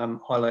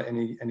highlight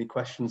any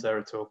questions there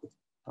at all.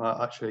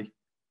 Actually,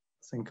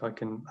 I think I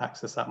can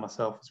access that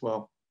myself as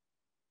well.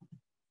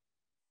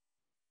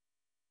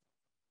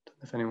 Don't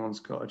know if anyone's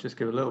got, I'll just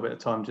give a little bit of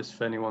time just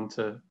for anyone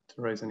to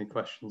raise any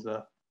questions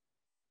there.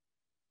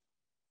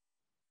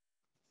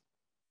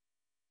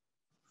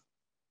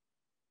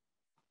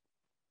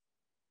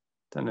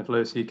 Don't know if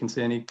Lewis, you can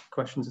see any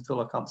questions at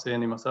all. I can't see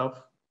any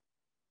myself.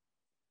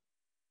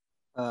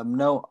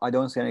 No, I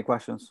don't see any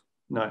questions.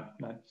 No,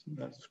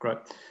 that's great.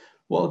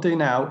 What I'll do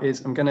now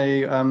is I'm going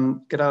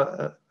to get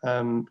up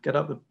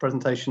the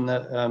presentation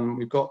that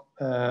we've got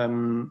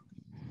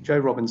Joe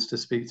Robbins to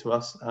speak to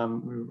us.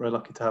 We're very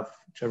lucky to have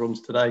Joe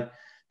Robbins today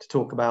to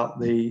talk about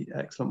the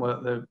excellent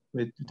work that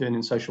we're doing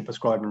in social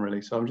prescribing,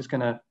 really. So I'm just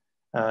going to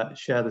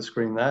share the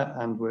screen there,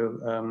 and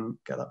we'll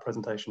get that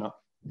presentation up.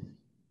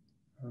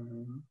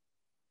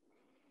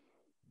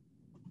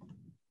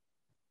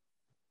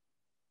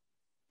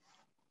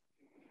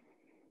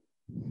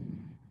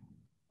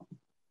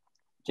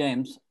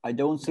 James, I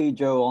don't see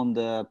Joe on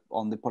the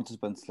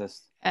participants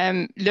list.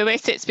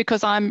 Lewis, it's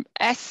because I'm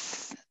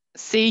SCTMP.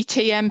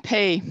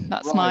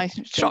 That's right. My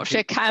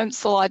Shropshire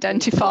Council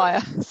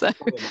identifier. So,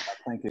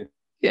 thank you.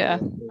 Yeah,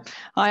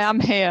 I am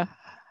here.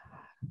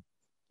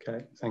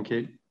 Okay, thank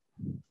you.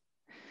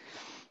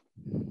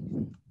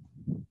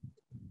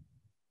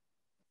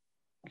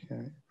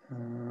 Okay,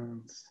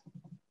 and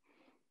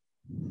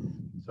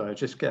so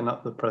just getting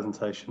up the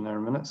presentation there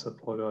a minute, so I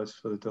apologise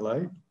for the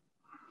delay.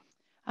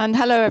 And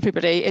hello,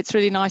 everybody. It's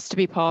really nice to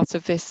be part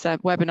of this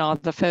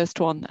webinar, the first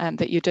one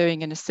that you're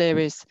doing in a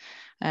series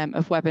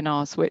of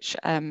webinars, which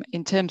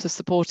in terms of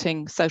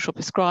supporting social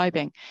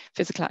prescribing,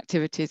 physical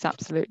activity is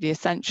absolutely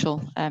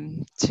essential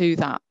to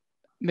that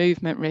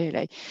movement,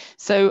 really.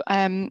 So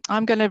I'm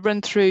going to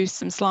run through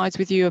some slides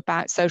with you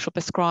about social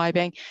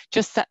prescribing,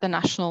 just set the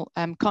national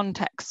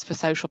context for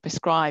social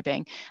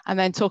prescribing, and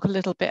then talk a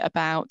little bit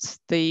about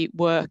the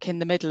work in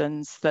the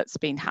Midlands that's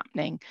been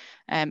happening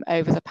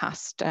over the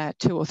past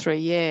 2 or 3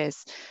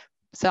 years.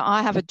 So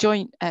I have a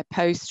joint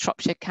post,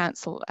 Shropshire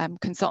Council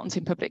consultant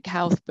in public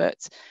health, but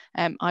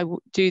I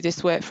do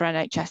this work for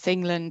NHS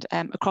England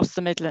across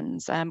the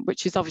Midlands,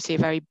 which is obviously a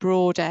very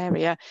broad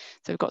area.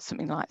 So we've got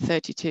something like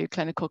 32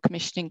 clinical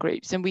commissioning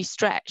groups, and we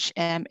stretch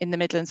in the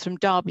Midlands from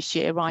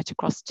Derbyshire right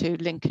across to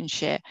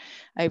Lincolnshire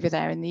over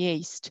there in the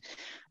east.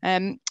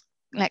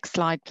 Next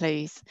slide,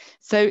 please.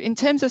 So in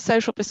terms of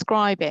social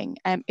prescribing,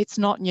 it's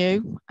not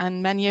new,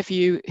 and many of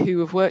you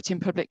who have worked in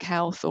public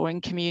health or in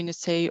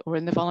community or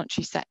in the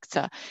voluntary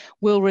sector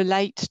will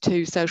relate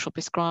to social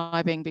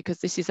prescribing, because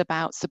this is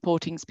about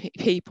supporting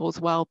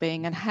people's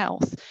well-being and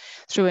health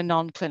through a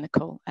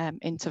non-clinical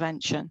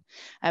intervention,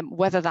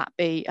 whether that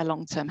be a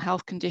long-term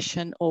health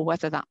condition or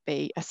whether that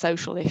be a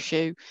social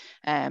issue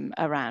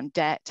around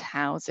debt,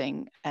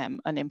 housing,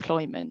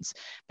 unemployment.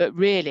 But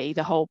really,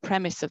 the whole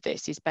premise of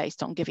this is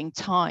based on giving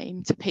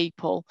time to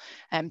people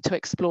to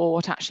explore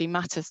what actually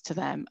matters to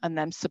them, and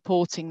then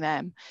supporting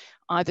them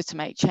either to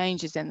make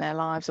changes in their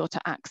lives or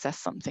to access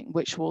something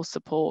which will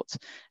support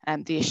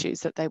the issues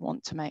that they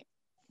want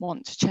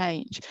to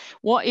change.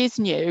 What is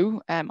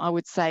new, I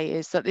would say,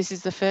 is that this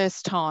is the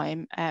first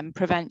time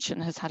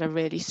prevention has had a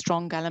really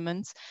strong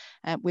element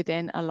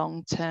within a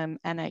long-term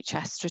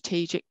NHS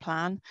strategic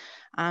plan.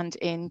 And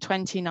in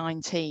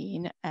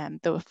 2019,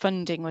 the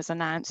funding was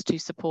announced to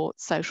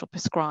support social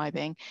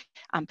prescribing,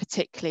 and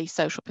particularly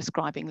social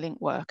prescribing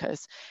link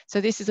workers. So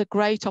this is a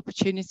great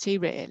opportunity,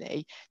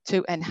 really,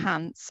 to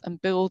enhance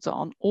and build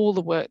on all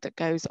the work that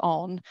goes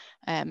on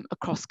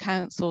across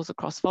councils,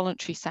 across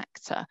voluntary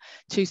sector,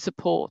 to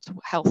support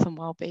health and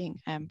wellbeing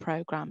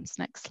programmes.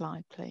 Next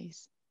slide,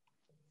 please.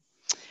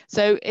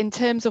 So in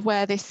terms of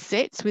where this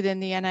sits within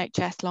the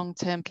NHS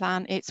long-term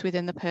plan, it's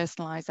within the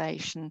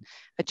personalisation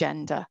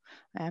agenda,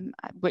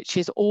 which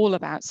is all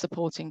about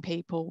supporting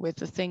people with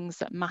the things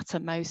that matter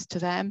most to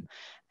them,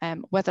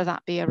 whether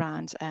that be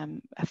around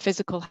a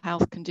physical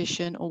health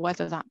condition or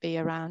whether that be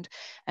around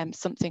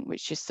something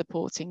which is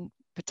supporting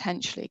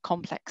potentially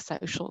complex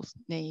social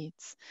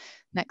needs.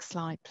 Next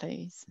slide,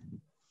 please.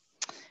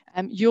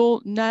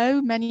 You'll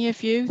know, many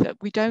of you, that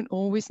we don't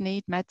always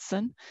need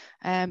medicine,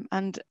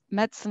 and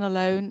medicine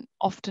alone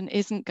often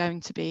isn't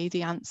going to be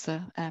the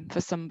answer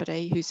for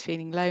somebody who's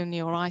feeling lonely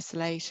or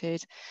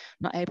isolated,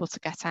 not able to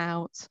get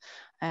out,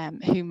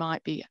 who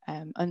might be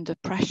under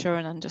pressure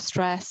and under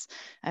stress.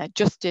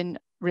 Justin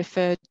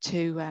referred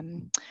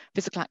to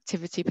physical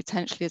activity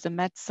potentially as a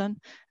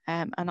medicine,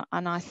 and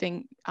I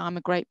think I'm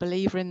a great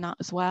believer in that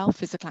as well.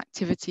 Physical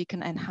activity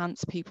can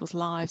enhance people's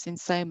lives in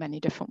so many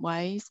different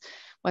ways,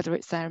 whether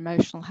it's their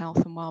emotional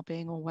health and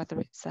well-being or whether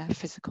it's their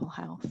physical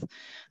health,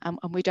 and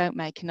we don't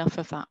make enough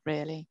of that,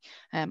 really,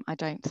 I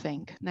don't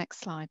think. Next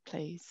slide,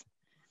 please.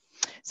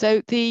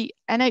 So the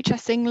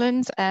NHS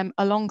England,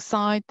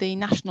 alongside the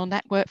National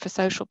Network for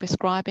Social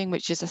Prescribing,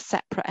 which is a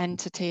separate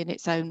entity in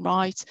its own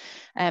right,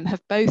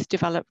 have both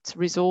developed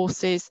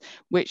resources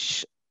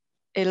which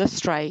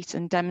illustrate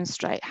and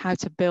demonstrate how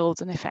to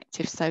build an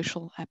effective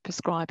social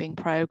prescribing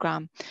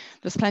programme.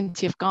 There's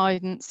plenty of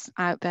guidance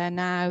out there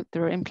now.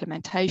 There are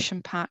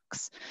implementation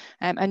packs,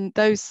 and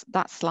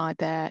that slide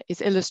there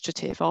is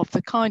illustrative of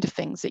the kind of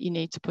things that you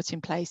need to put in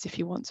place if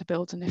you want to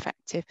build an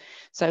effective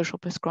social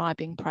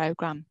prescribing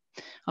programme.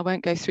 I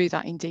won't go through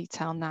that in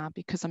detail now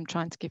because I'm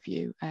trying to give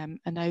you an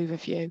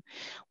overview.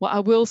 What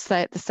I will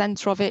say at the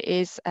centre of it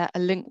is a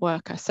link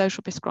worker,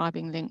 social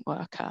prescribing link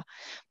worker.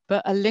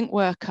 But a link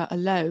worker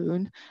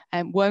alone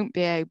won't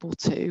be able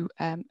to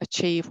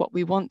achieve what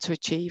we want to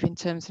achieve in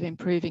terms of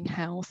improving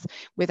health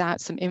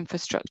without some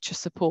infrastructure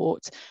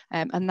support,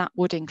 and that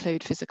would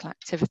include physical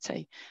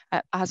activity,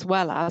 as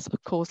well as,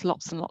 of course,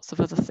 lots and lots of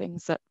other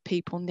things that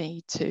people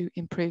need to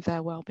improve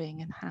their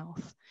well-being and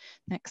health.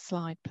 Next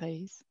slide,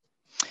 please.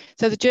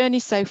 So the journey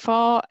so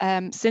far,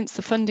 since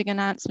the funding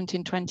announcement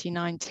in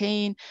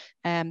 2019,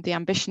 the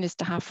ambition is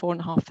to have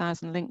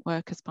 4,500 link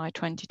workers by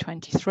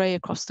 2023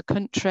 across the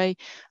country,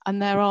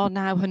 and there are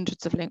now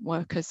hundreds of link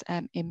workers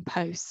in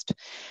post.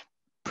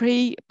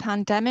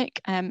 Pre-pandemic,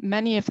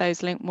 many of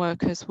those link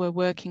workers were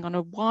working on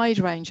a wide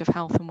range of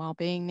health and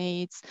wellbeing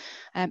needs.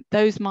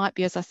 Those might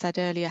be, as I said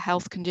earlier,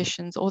 health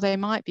conditions, or they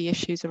might be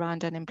issues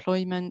around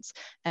unemployment,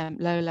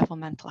 low-level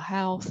mental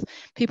health.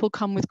 People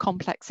come with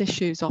complex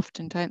issues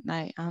often, don't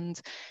they? And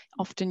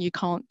often you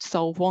can't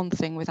solve one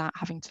thing without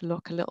having to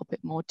look a little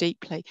bit more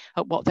deeply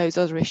at what those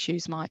other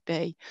issues might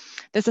be.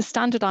 There's a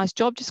standardised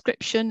job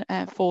description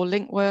for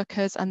link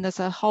workers, and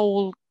there's a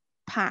whole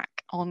pack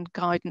on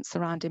guidance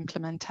around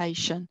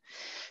implementation.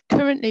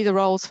 Currently, the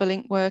roles for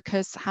link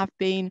workers have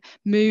been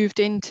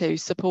moved into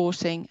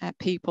supporting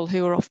people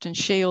who are often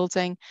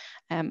shielding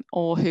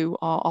or who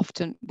are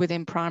often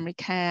within primary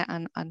care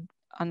and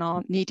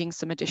are needing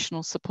some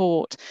additional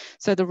support.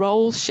 So the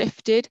roles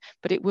shifted,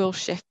 but it will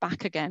shift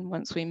back again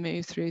once we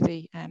move through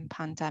the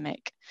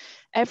pandemic.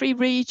 Every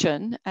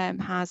region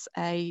has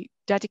a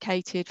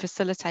dedicated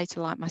facilitator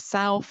like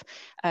myself,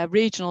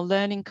 regional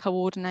learning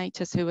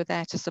coordinators who are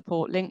there to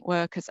support link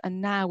workers,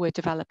 and now we're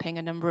developing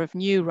a number of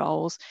new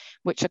roles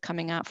which are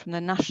coming out from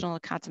the National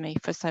Academy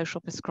for Social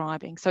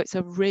Prescribing. So it's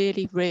a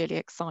really, really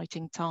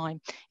exciting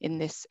time in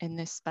this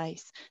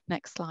space.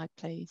 Next slide,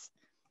 please.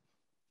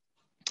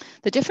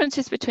 The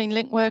differences between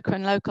link worker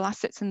and local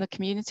assets in the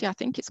community, I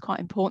think it's quite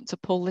important to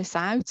pull this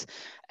out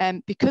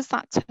because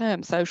that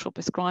term social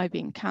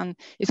prescribing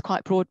is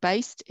quite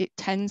broad-based. It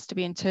tends to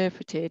be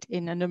interpreted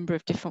in a number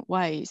of different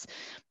ways,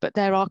 but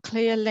there are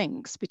clear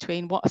links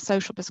between what a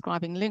social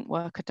prescribing link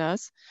worker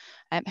does,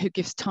 who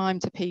gives time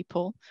to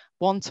people,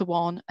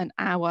 one-to-one, an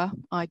hour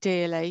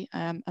ideally,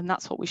 and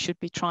that's what we should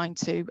be trying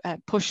to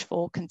push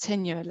for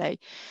continually,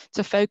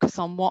 to focus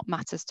on what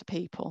matters to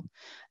people.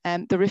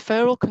 The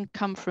referral can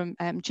come from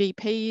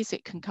GPs,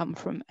 it can come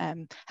from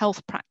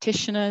health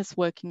practitioners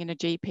working in a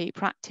GP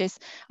practice,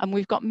 and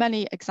we've got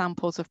many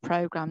examples of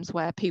programs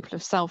where people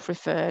have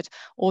self-referred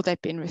or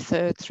they've been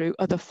referred through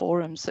other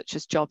forums such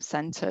as job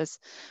centres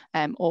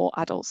or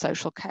adult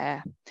social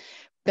care.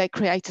 They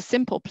create a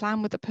simple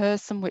plan with the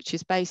person which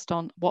is based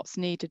on what's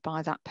needed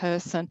by that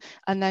person,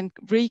 and then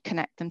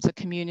reconnect them to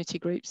community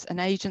groups and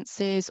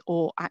agencies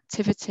or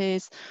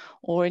activities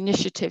or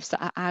initiatives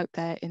that are out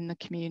there in the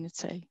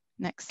community.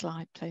 Next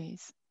slide,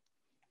 please.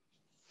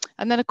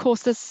 And then, of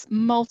course, there's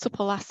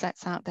multiple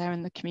assets out there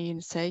in the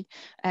community,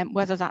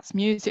 whether that's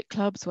music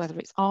clubs, whether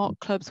it's art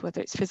clubs, whether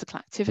it's physical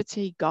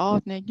activity,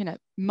 gardening, you know,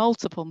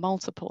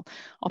 multiple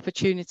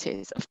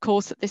opportunities. Of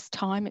course, at this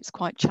time, it's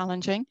quite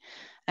challenging.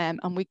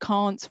 And we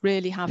can't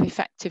really have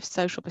effective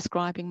social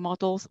prescribing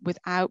models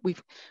without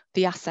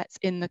the assets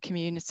in the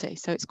community.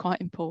 So it's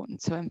quite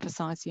important to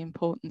emphasise the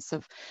importance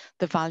of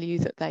the value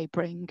that they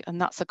bring.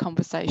 And that's a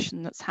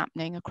conversation that's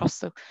happening across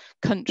the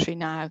country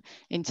now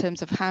in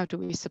terms of how do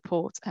we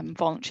support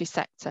voluntary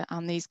sector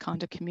and these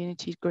kind of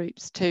community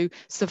groups to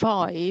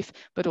survive,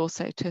 but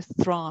also to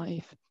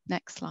thrive.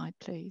 Next slide,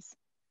 please.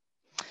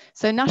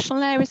 So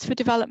national areas for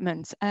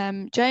development.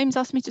 James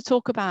asked me to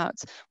talk about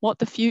what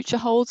the future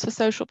holds for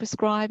social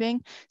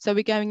prescribing. So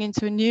we're going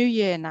into a new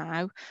year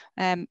now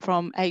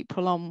from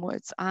April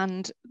onwards,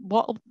 and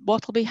what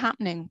will be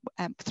happening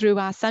through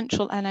our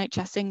central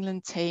NHS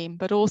England team,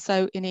 but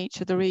also in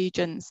each of the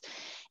regions,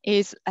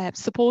 is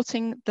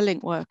supporting the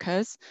link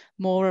workers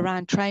more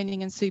around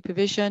training and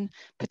supervision,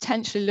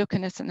 potentially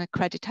looking at an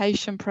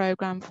accreditation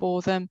programme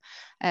for them,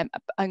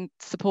 and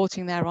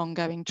supporting their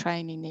ongoing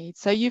training needs.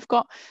 So you've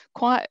got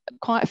quite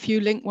a few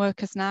link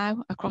workers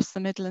now across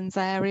the Midlands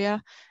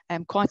area,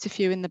 quite a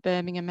few in the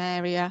Birmingham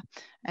area,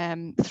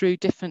 through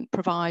different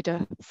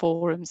provider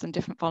forums and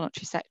different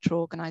voluntary sector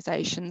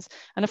organisations.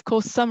 And of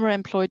course, some are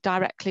employed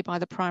directly by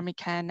the primary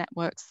care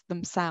networks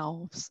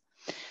themselves.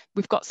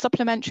 We've got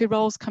supplementary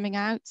roles coming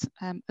out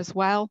as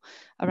well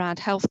around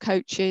health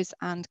coaches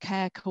and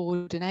care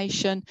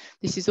coordination.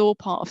 This is all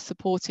part of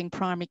supporting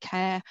primary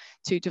care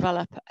to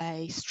develop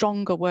a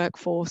stronger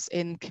workforce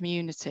in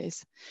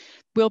communities.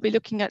 We'll be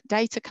looking at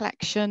data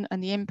collection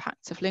and the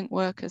impact of link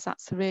workers.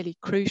 That's a really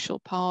crucial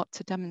part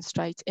to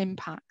demonstrate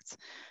impact.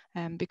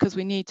 Because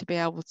we need to be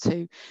able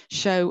to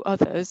show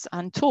others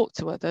and talk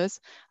to others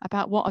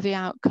about what are the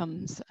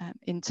outcomes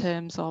in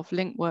terms of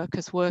link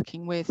workers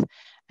working with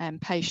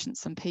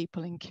patients and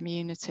people in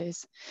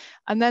communities.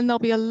 And then there'll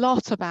be a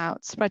lot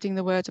about spreading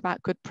the word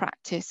about good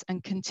practice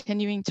and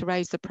continuing to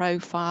raise the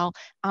profile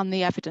and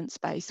the evidence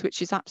base,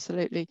 which is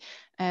absolutely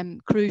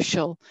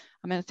crucial.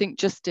 I mean, I think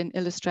Justin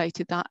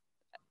illustrated that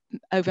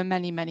over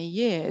many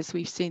years,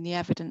 we've seen the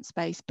evidence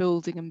base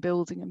building and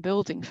building and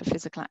building for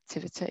physical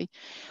activity.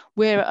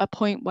 We're at a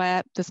point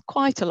where there's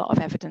quite a lot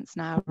of evidence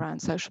now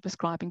around social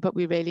prescribing, but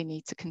we really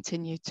need to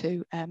continue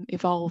to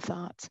evolve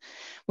that,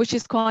 which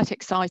is quite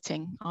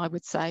exciting, I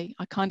would say.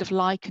 I kind of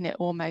liken it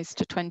almost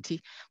to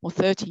 20 or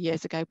 30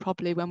 years ago,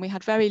 probably, when we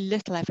had very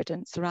little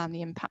evidence around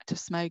the impact of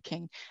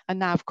smoking. And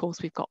now, of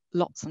course, we've got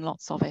lots and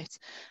lots of it.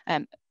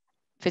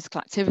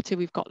 Physical activity,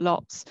 we've got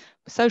lots.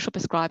 Social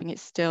prescribing,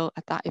 it's still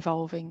at that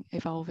evolving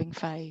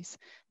phase.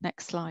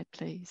 Next slide,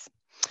 please.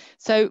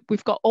 So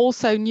we've got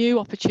also new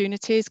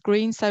opportunities,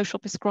 green social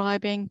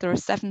prescribing. There are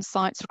 7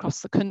 sites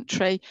across the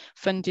country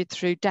funded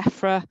through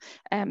DEFRA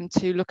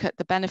to look at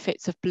the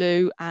benefits of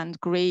blue and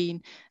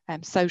green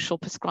social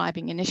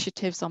prescribing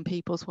initiatives on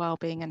people's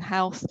wellbeing and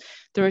health.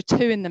 There are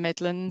 2 in the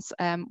Midlands,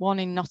 1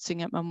 in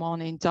Nottingham and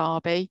 1 in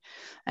Derby.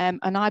 And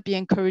I'd be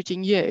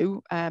encouraging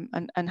you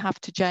and have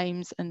to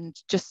James and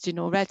Justin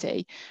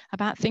already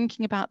about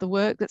thinking about the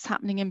work that's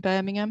happening in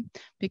Birmingham,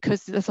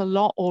 because there's a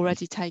lot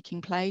already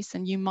taking place,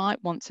 and you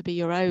might want to be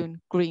your own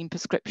green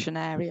prescription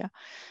area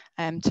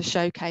to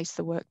showcase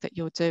the work that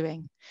you're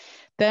doing.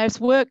 There's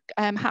work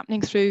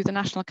happening through the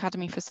National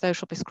Academy for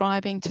Social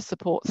Prescribing to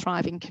support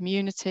thriving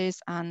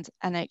communities and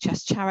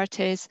NHS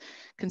charities.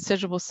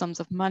 Considerable sums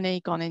of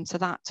money gone into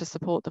that to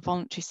support the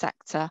voluntary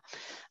sector.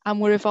 And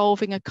we're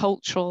evolving a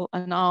cultural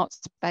and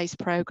arts-based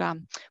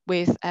programme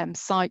with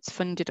sites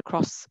funded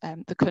across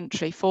the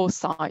country, 4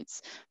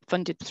 sites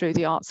funded through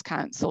the Arts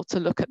Council to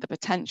look at the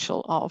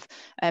potential of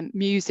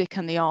music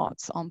and the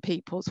arts on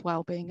people's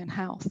wellbeing and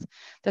health.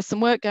 There's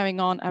some work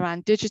going on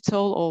around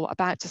digital, or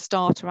about to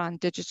start around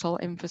digital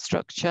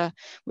infrastructure,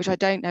 which I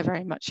don't know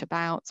very much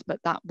about, but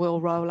that will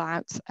roll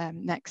out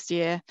next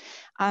year.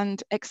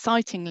 And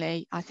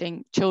excitingly, I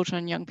think children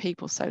and young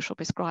people social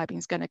prescribing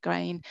is going to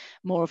gain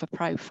more of a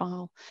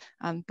profile,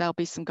 and there'll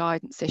be some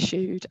guidance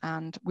issued,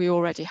 and we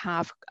already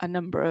have a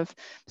number of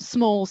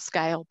small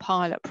scale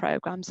pilot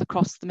programs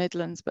across the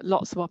Midlands, but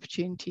lots of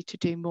opportunity to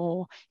do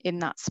more in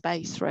that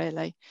space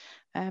really,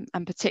 and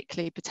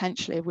particularly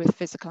potentially with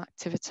physical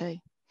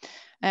activity.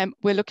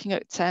 We're looking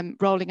at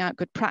rolling out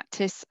good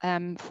practice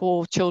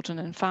for children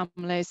and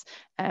families,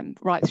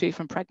 right through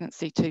from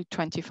pregnancy to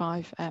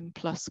 25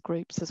 plus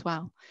groups as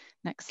well.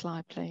 Next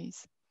slide,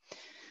 please.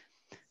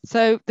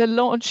 So the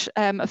launch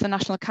of the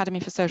National Academy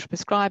for Social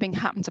Prescribing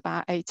happened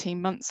about 18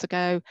 months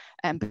ago,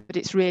 but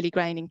it's really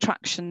gaining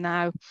traction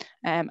now.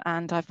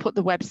 And I've put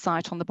the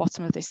website on the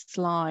bottom of this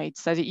slide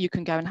so that you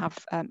can go and have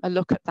a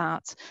look at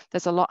that.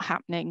 There's a lot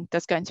happening.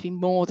 There's going to be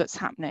more that's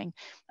happening.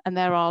 And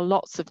there are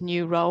lots of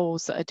new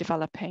roles that are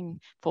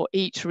developing for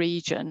each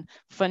region,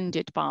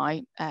 funded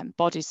by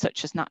bodies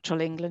such as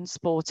Natural England,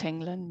 Sport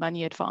England,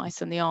 Money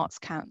Advice and the Arts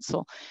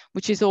Council,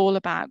 which is all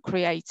about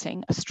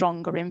creating a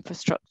stronger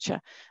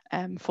infrastructure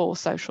for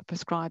social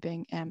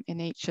prescribing in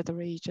each of the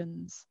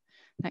regions.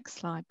 Next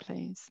slide,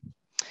 please.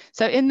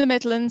 So in the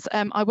Midlands,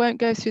 I won't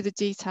go through the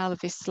detail of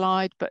this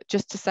slide, but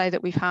just to say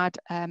that we've had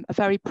a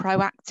very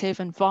proactive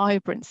and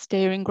vibrant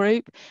steering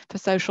group for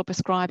social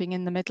prescribing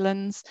in the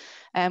Midlands,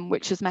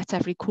 which has met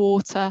every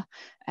quarter.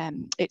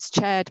 It's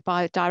chaired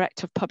by a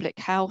Director of Public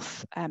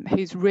Health,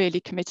 who's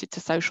really committed to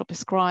social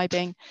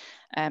prescribing,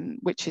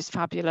 which is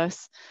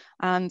fabulous.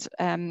 And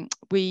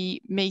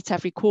we meet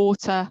every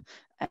quarter.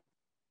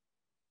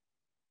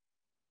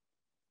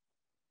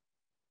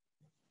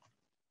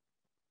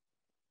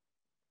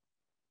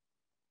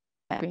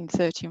 Between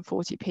 30 and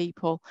 40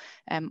 people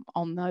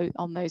on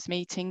those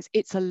meetings.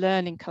 It's a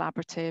learning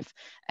collaborative,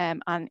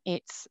 and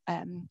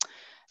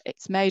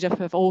it's made up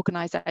of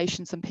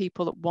organisations and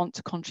people that want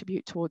to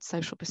contribute towards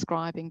social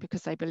prescribing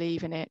because they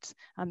believe in it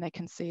and they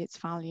can see its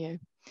value.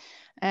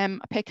 I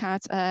pick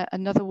out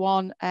another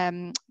one.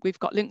 We've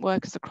got link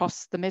workers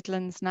across the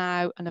Midlands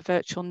now, and a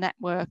virtual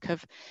network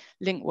of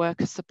link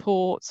worker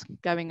support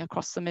going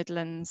across the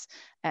Midlands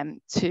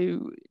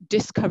to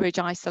discourage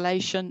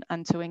isolation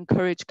and to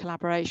encourage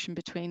collaboration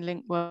between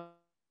link workers.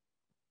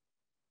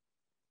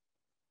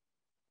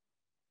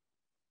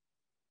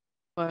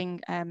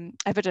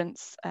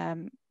 Evidence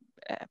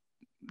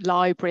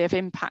library of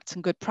impact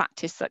and good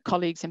practice that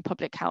colleagues in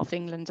Public Health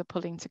England are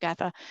pulling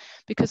together,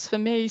 because for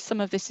me some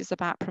of this is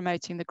about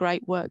promoting the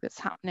great work that's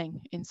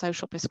happening in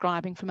social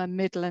prescribing from a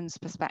Midlands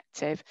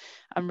perspective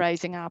and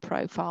raising our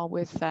profile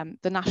with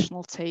the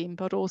national team,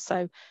 but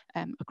also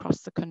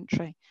across the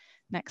country.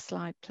 Next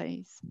slide,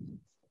 please.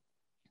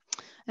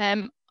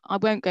 I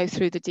won't go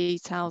through the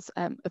details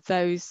of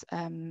those,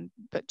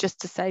 but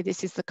just to say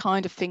this is the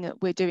kind of thing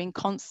that we're doing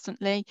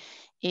constantly,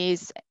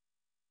 is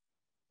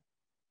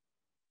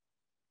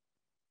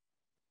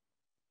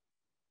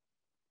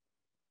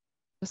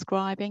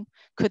prescribing.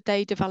 Could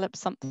they develop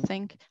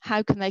something?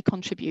 How can they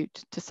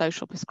contribute to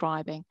social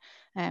prescribing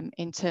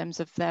in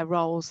terms of their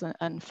roles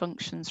and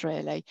functions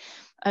really?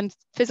 And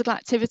physical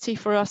activity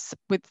for us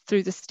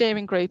through the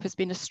steering group has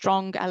been a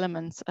strong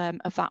element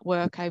of that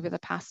work over the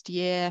past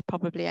year,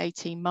 probably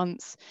 18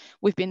 months.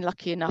 We've been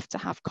lucky enough to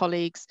have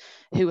colleagues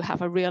who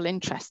have a real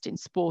interest in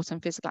sport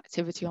and physical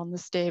activity on the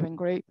steering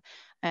group.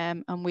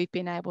 And we've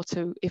been able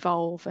to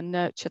evolve and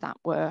nurture that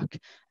work.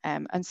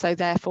 And so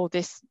therefore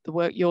the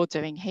work you're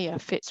doing here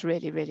fits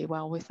really, really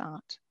well with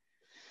that.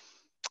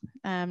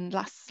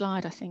 Last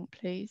slide, I think,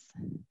 please.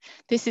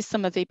 This is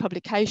some of the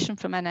publication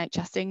from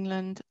NHS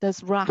England.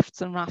 There's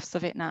rafts and rafts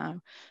of it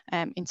now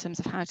in terms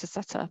of how to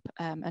set up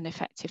an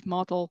effective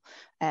model,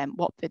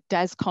 what the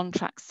DES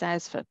contract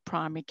says for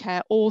primary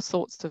care, all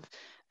sorts of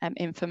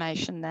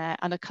information there,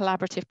 and a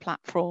collaborative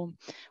platform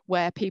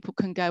where people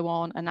can go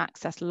on and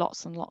access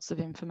lots and lots of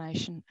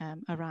information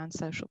around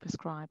social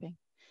prescribing.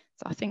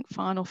 So I think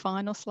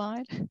final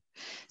slide.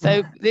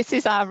 So this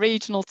is our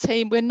regional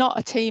team. We're not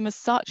a team as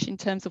such in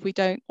terms of we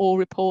don't all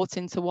report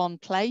into one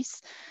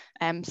place.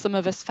 Some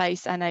of us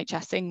face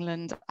NHS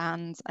England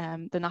and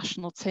the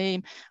national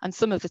team, and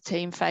some of the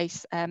team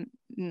face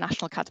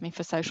National Academy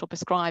for Social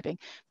Prescribing.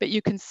 But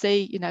you can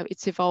see, you know,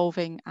 it's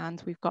evolving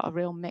and we've got a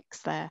real mix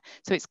there.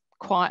 So it's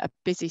quite a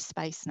busy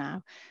space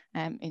now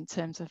in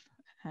terms of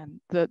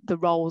the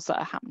roles that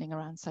are happening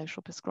around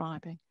social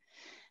prescribing.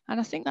 And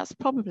I think that's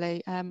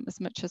probably as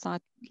much as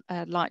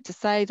I'd like to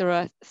say. There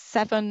are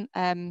 7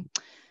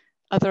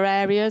 other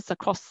areas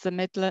across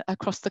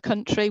the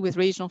country with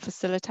regional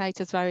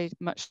facilitators, very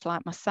much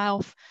like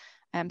myself.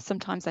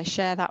 Sometimes they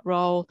share that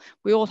role.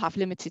 We all have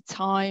limited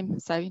time,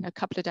 so you know, a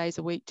couple of days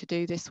a week to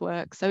do this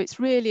work. So it's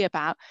really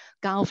about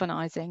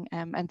galvanising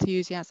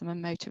enthusiasm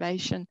and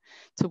motivation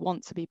to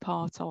want to be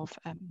part of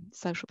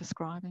social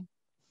prescribing.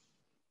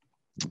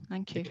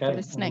 Thank you for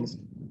listening.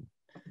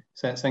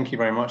 So thank you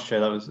very much,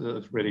 Jo. That was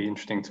a really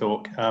interesting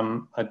talk.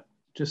 I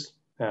just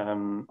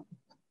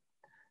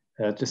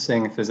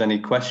seeing if there's any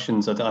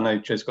questions. I know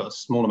Jo's got a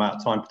small amount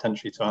of time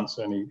potentially to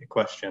answer any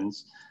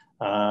questions.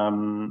 I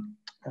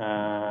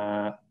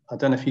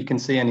don't know if you can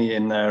see any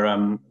in there,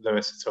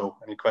 Lewis, at all.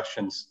 Any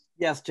questions?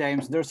 Yes,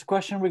 James. There's a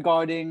question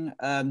regarding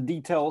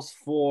details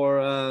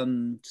for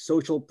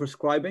social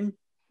prescribing.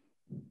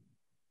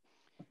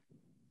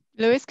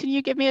 Lewis, can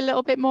you give me a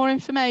little bit more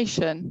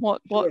information? Sure.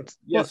 Yes,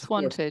 what's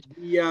wanted?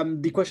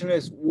 The question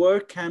is,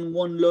 where can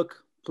one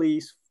look,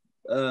 please?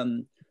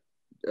 Sorry.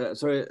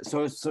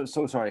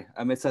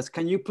 It says,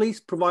 can you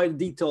please provide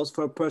details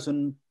for a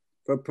person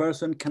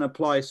can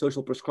apply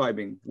social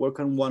prescribing? Where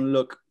can one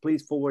look?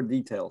 Please forward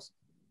details.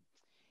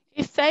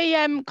 If they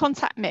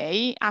contact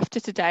me after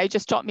today,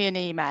 just drop me an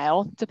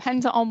email.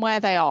 Depending on where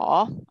they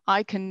are,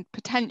 I can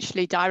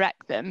potentially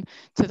direct them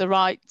to the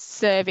right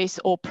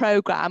service or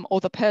program or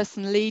the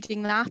person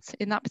leading that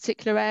in that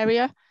particular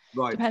area.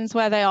 Right. Depends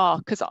where they are,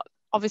 because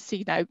obviously,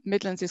 you know,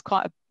 Midlands is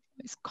quite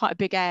a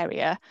big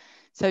area,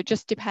 so it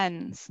just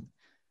depends.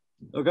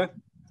 Okay,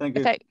 thank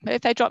you.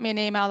 If they drop me an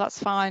email, that's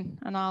fine,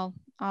 and I'll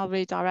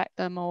redirect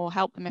them or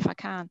help them if I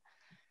can.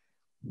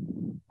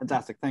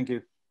 Fantastic, thank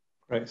you.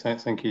 Great,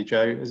 thank you,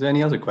 Jo. Is there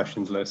any other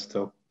questions, Lewis, at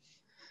all?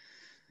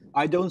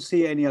 I don't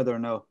see any other,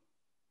 no.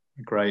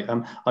 Great.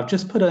 I've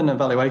just put an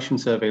evaluation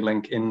survey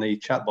link in the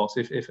chat box.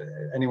 If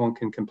anyone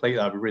can complete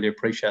that, I would really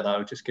appreciate that. I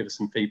would just give us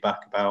some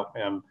feedback about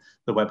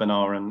the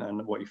webinar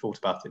and what you thought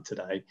about it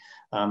today.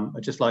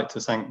 I'd just like to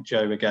thank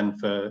Jo again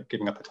for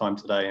giving up her time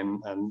today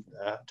and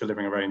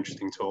delivering a very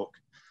interesting talk.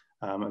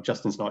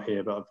 Justin's not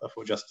here, but I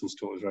thought Justin's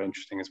talk was very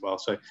interesting as well.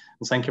 So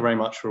thank you very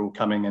much for all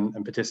coming and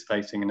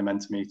participating in the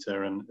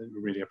Mentimeter, and we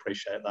really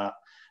appreciate that.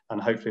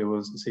 And hopefully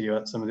we'll see you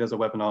at some of the other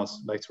webinars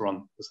later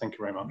on. So thank you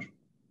very much.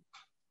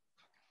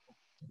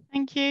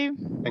 Thank you.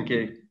 Thank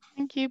you.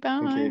 Thank you. Bye.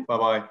 Thank you.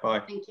 Bye-bye.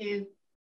 Bye. Thank you.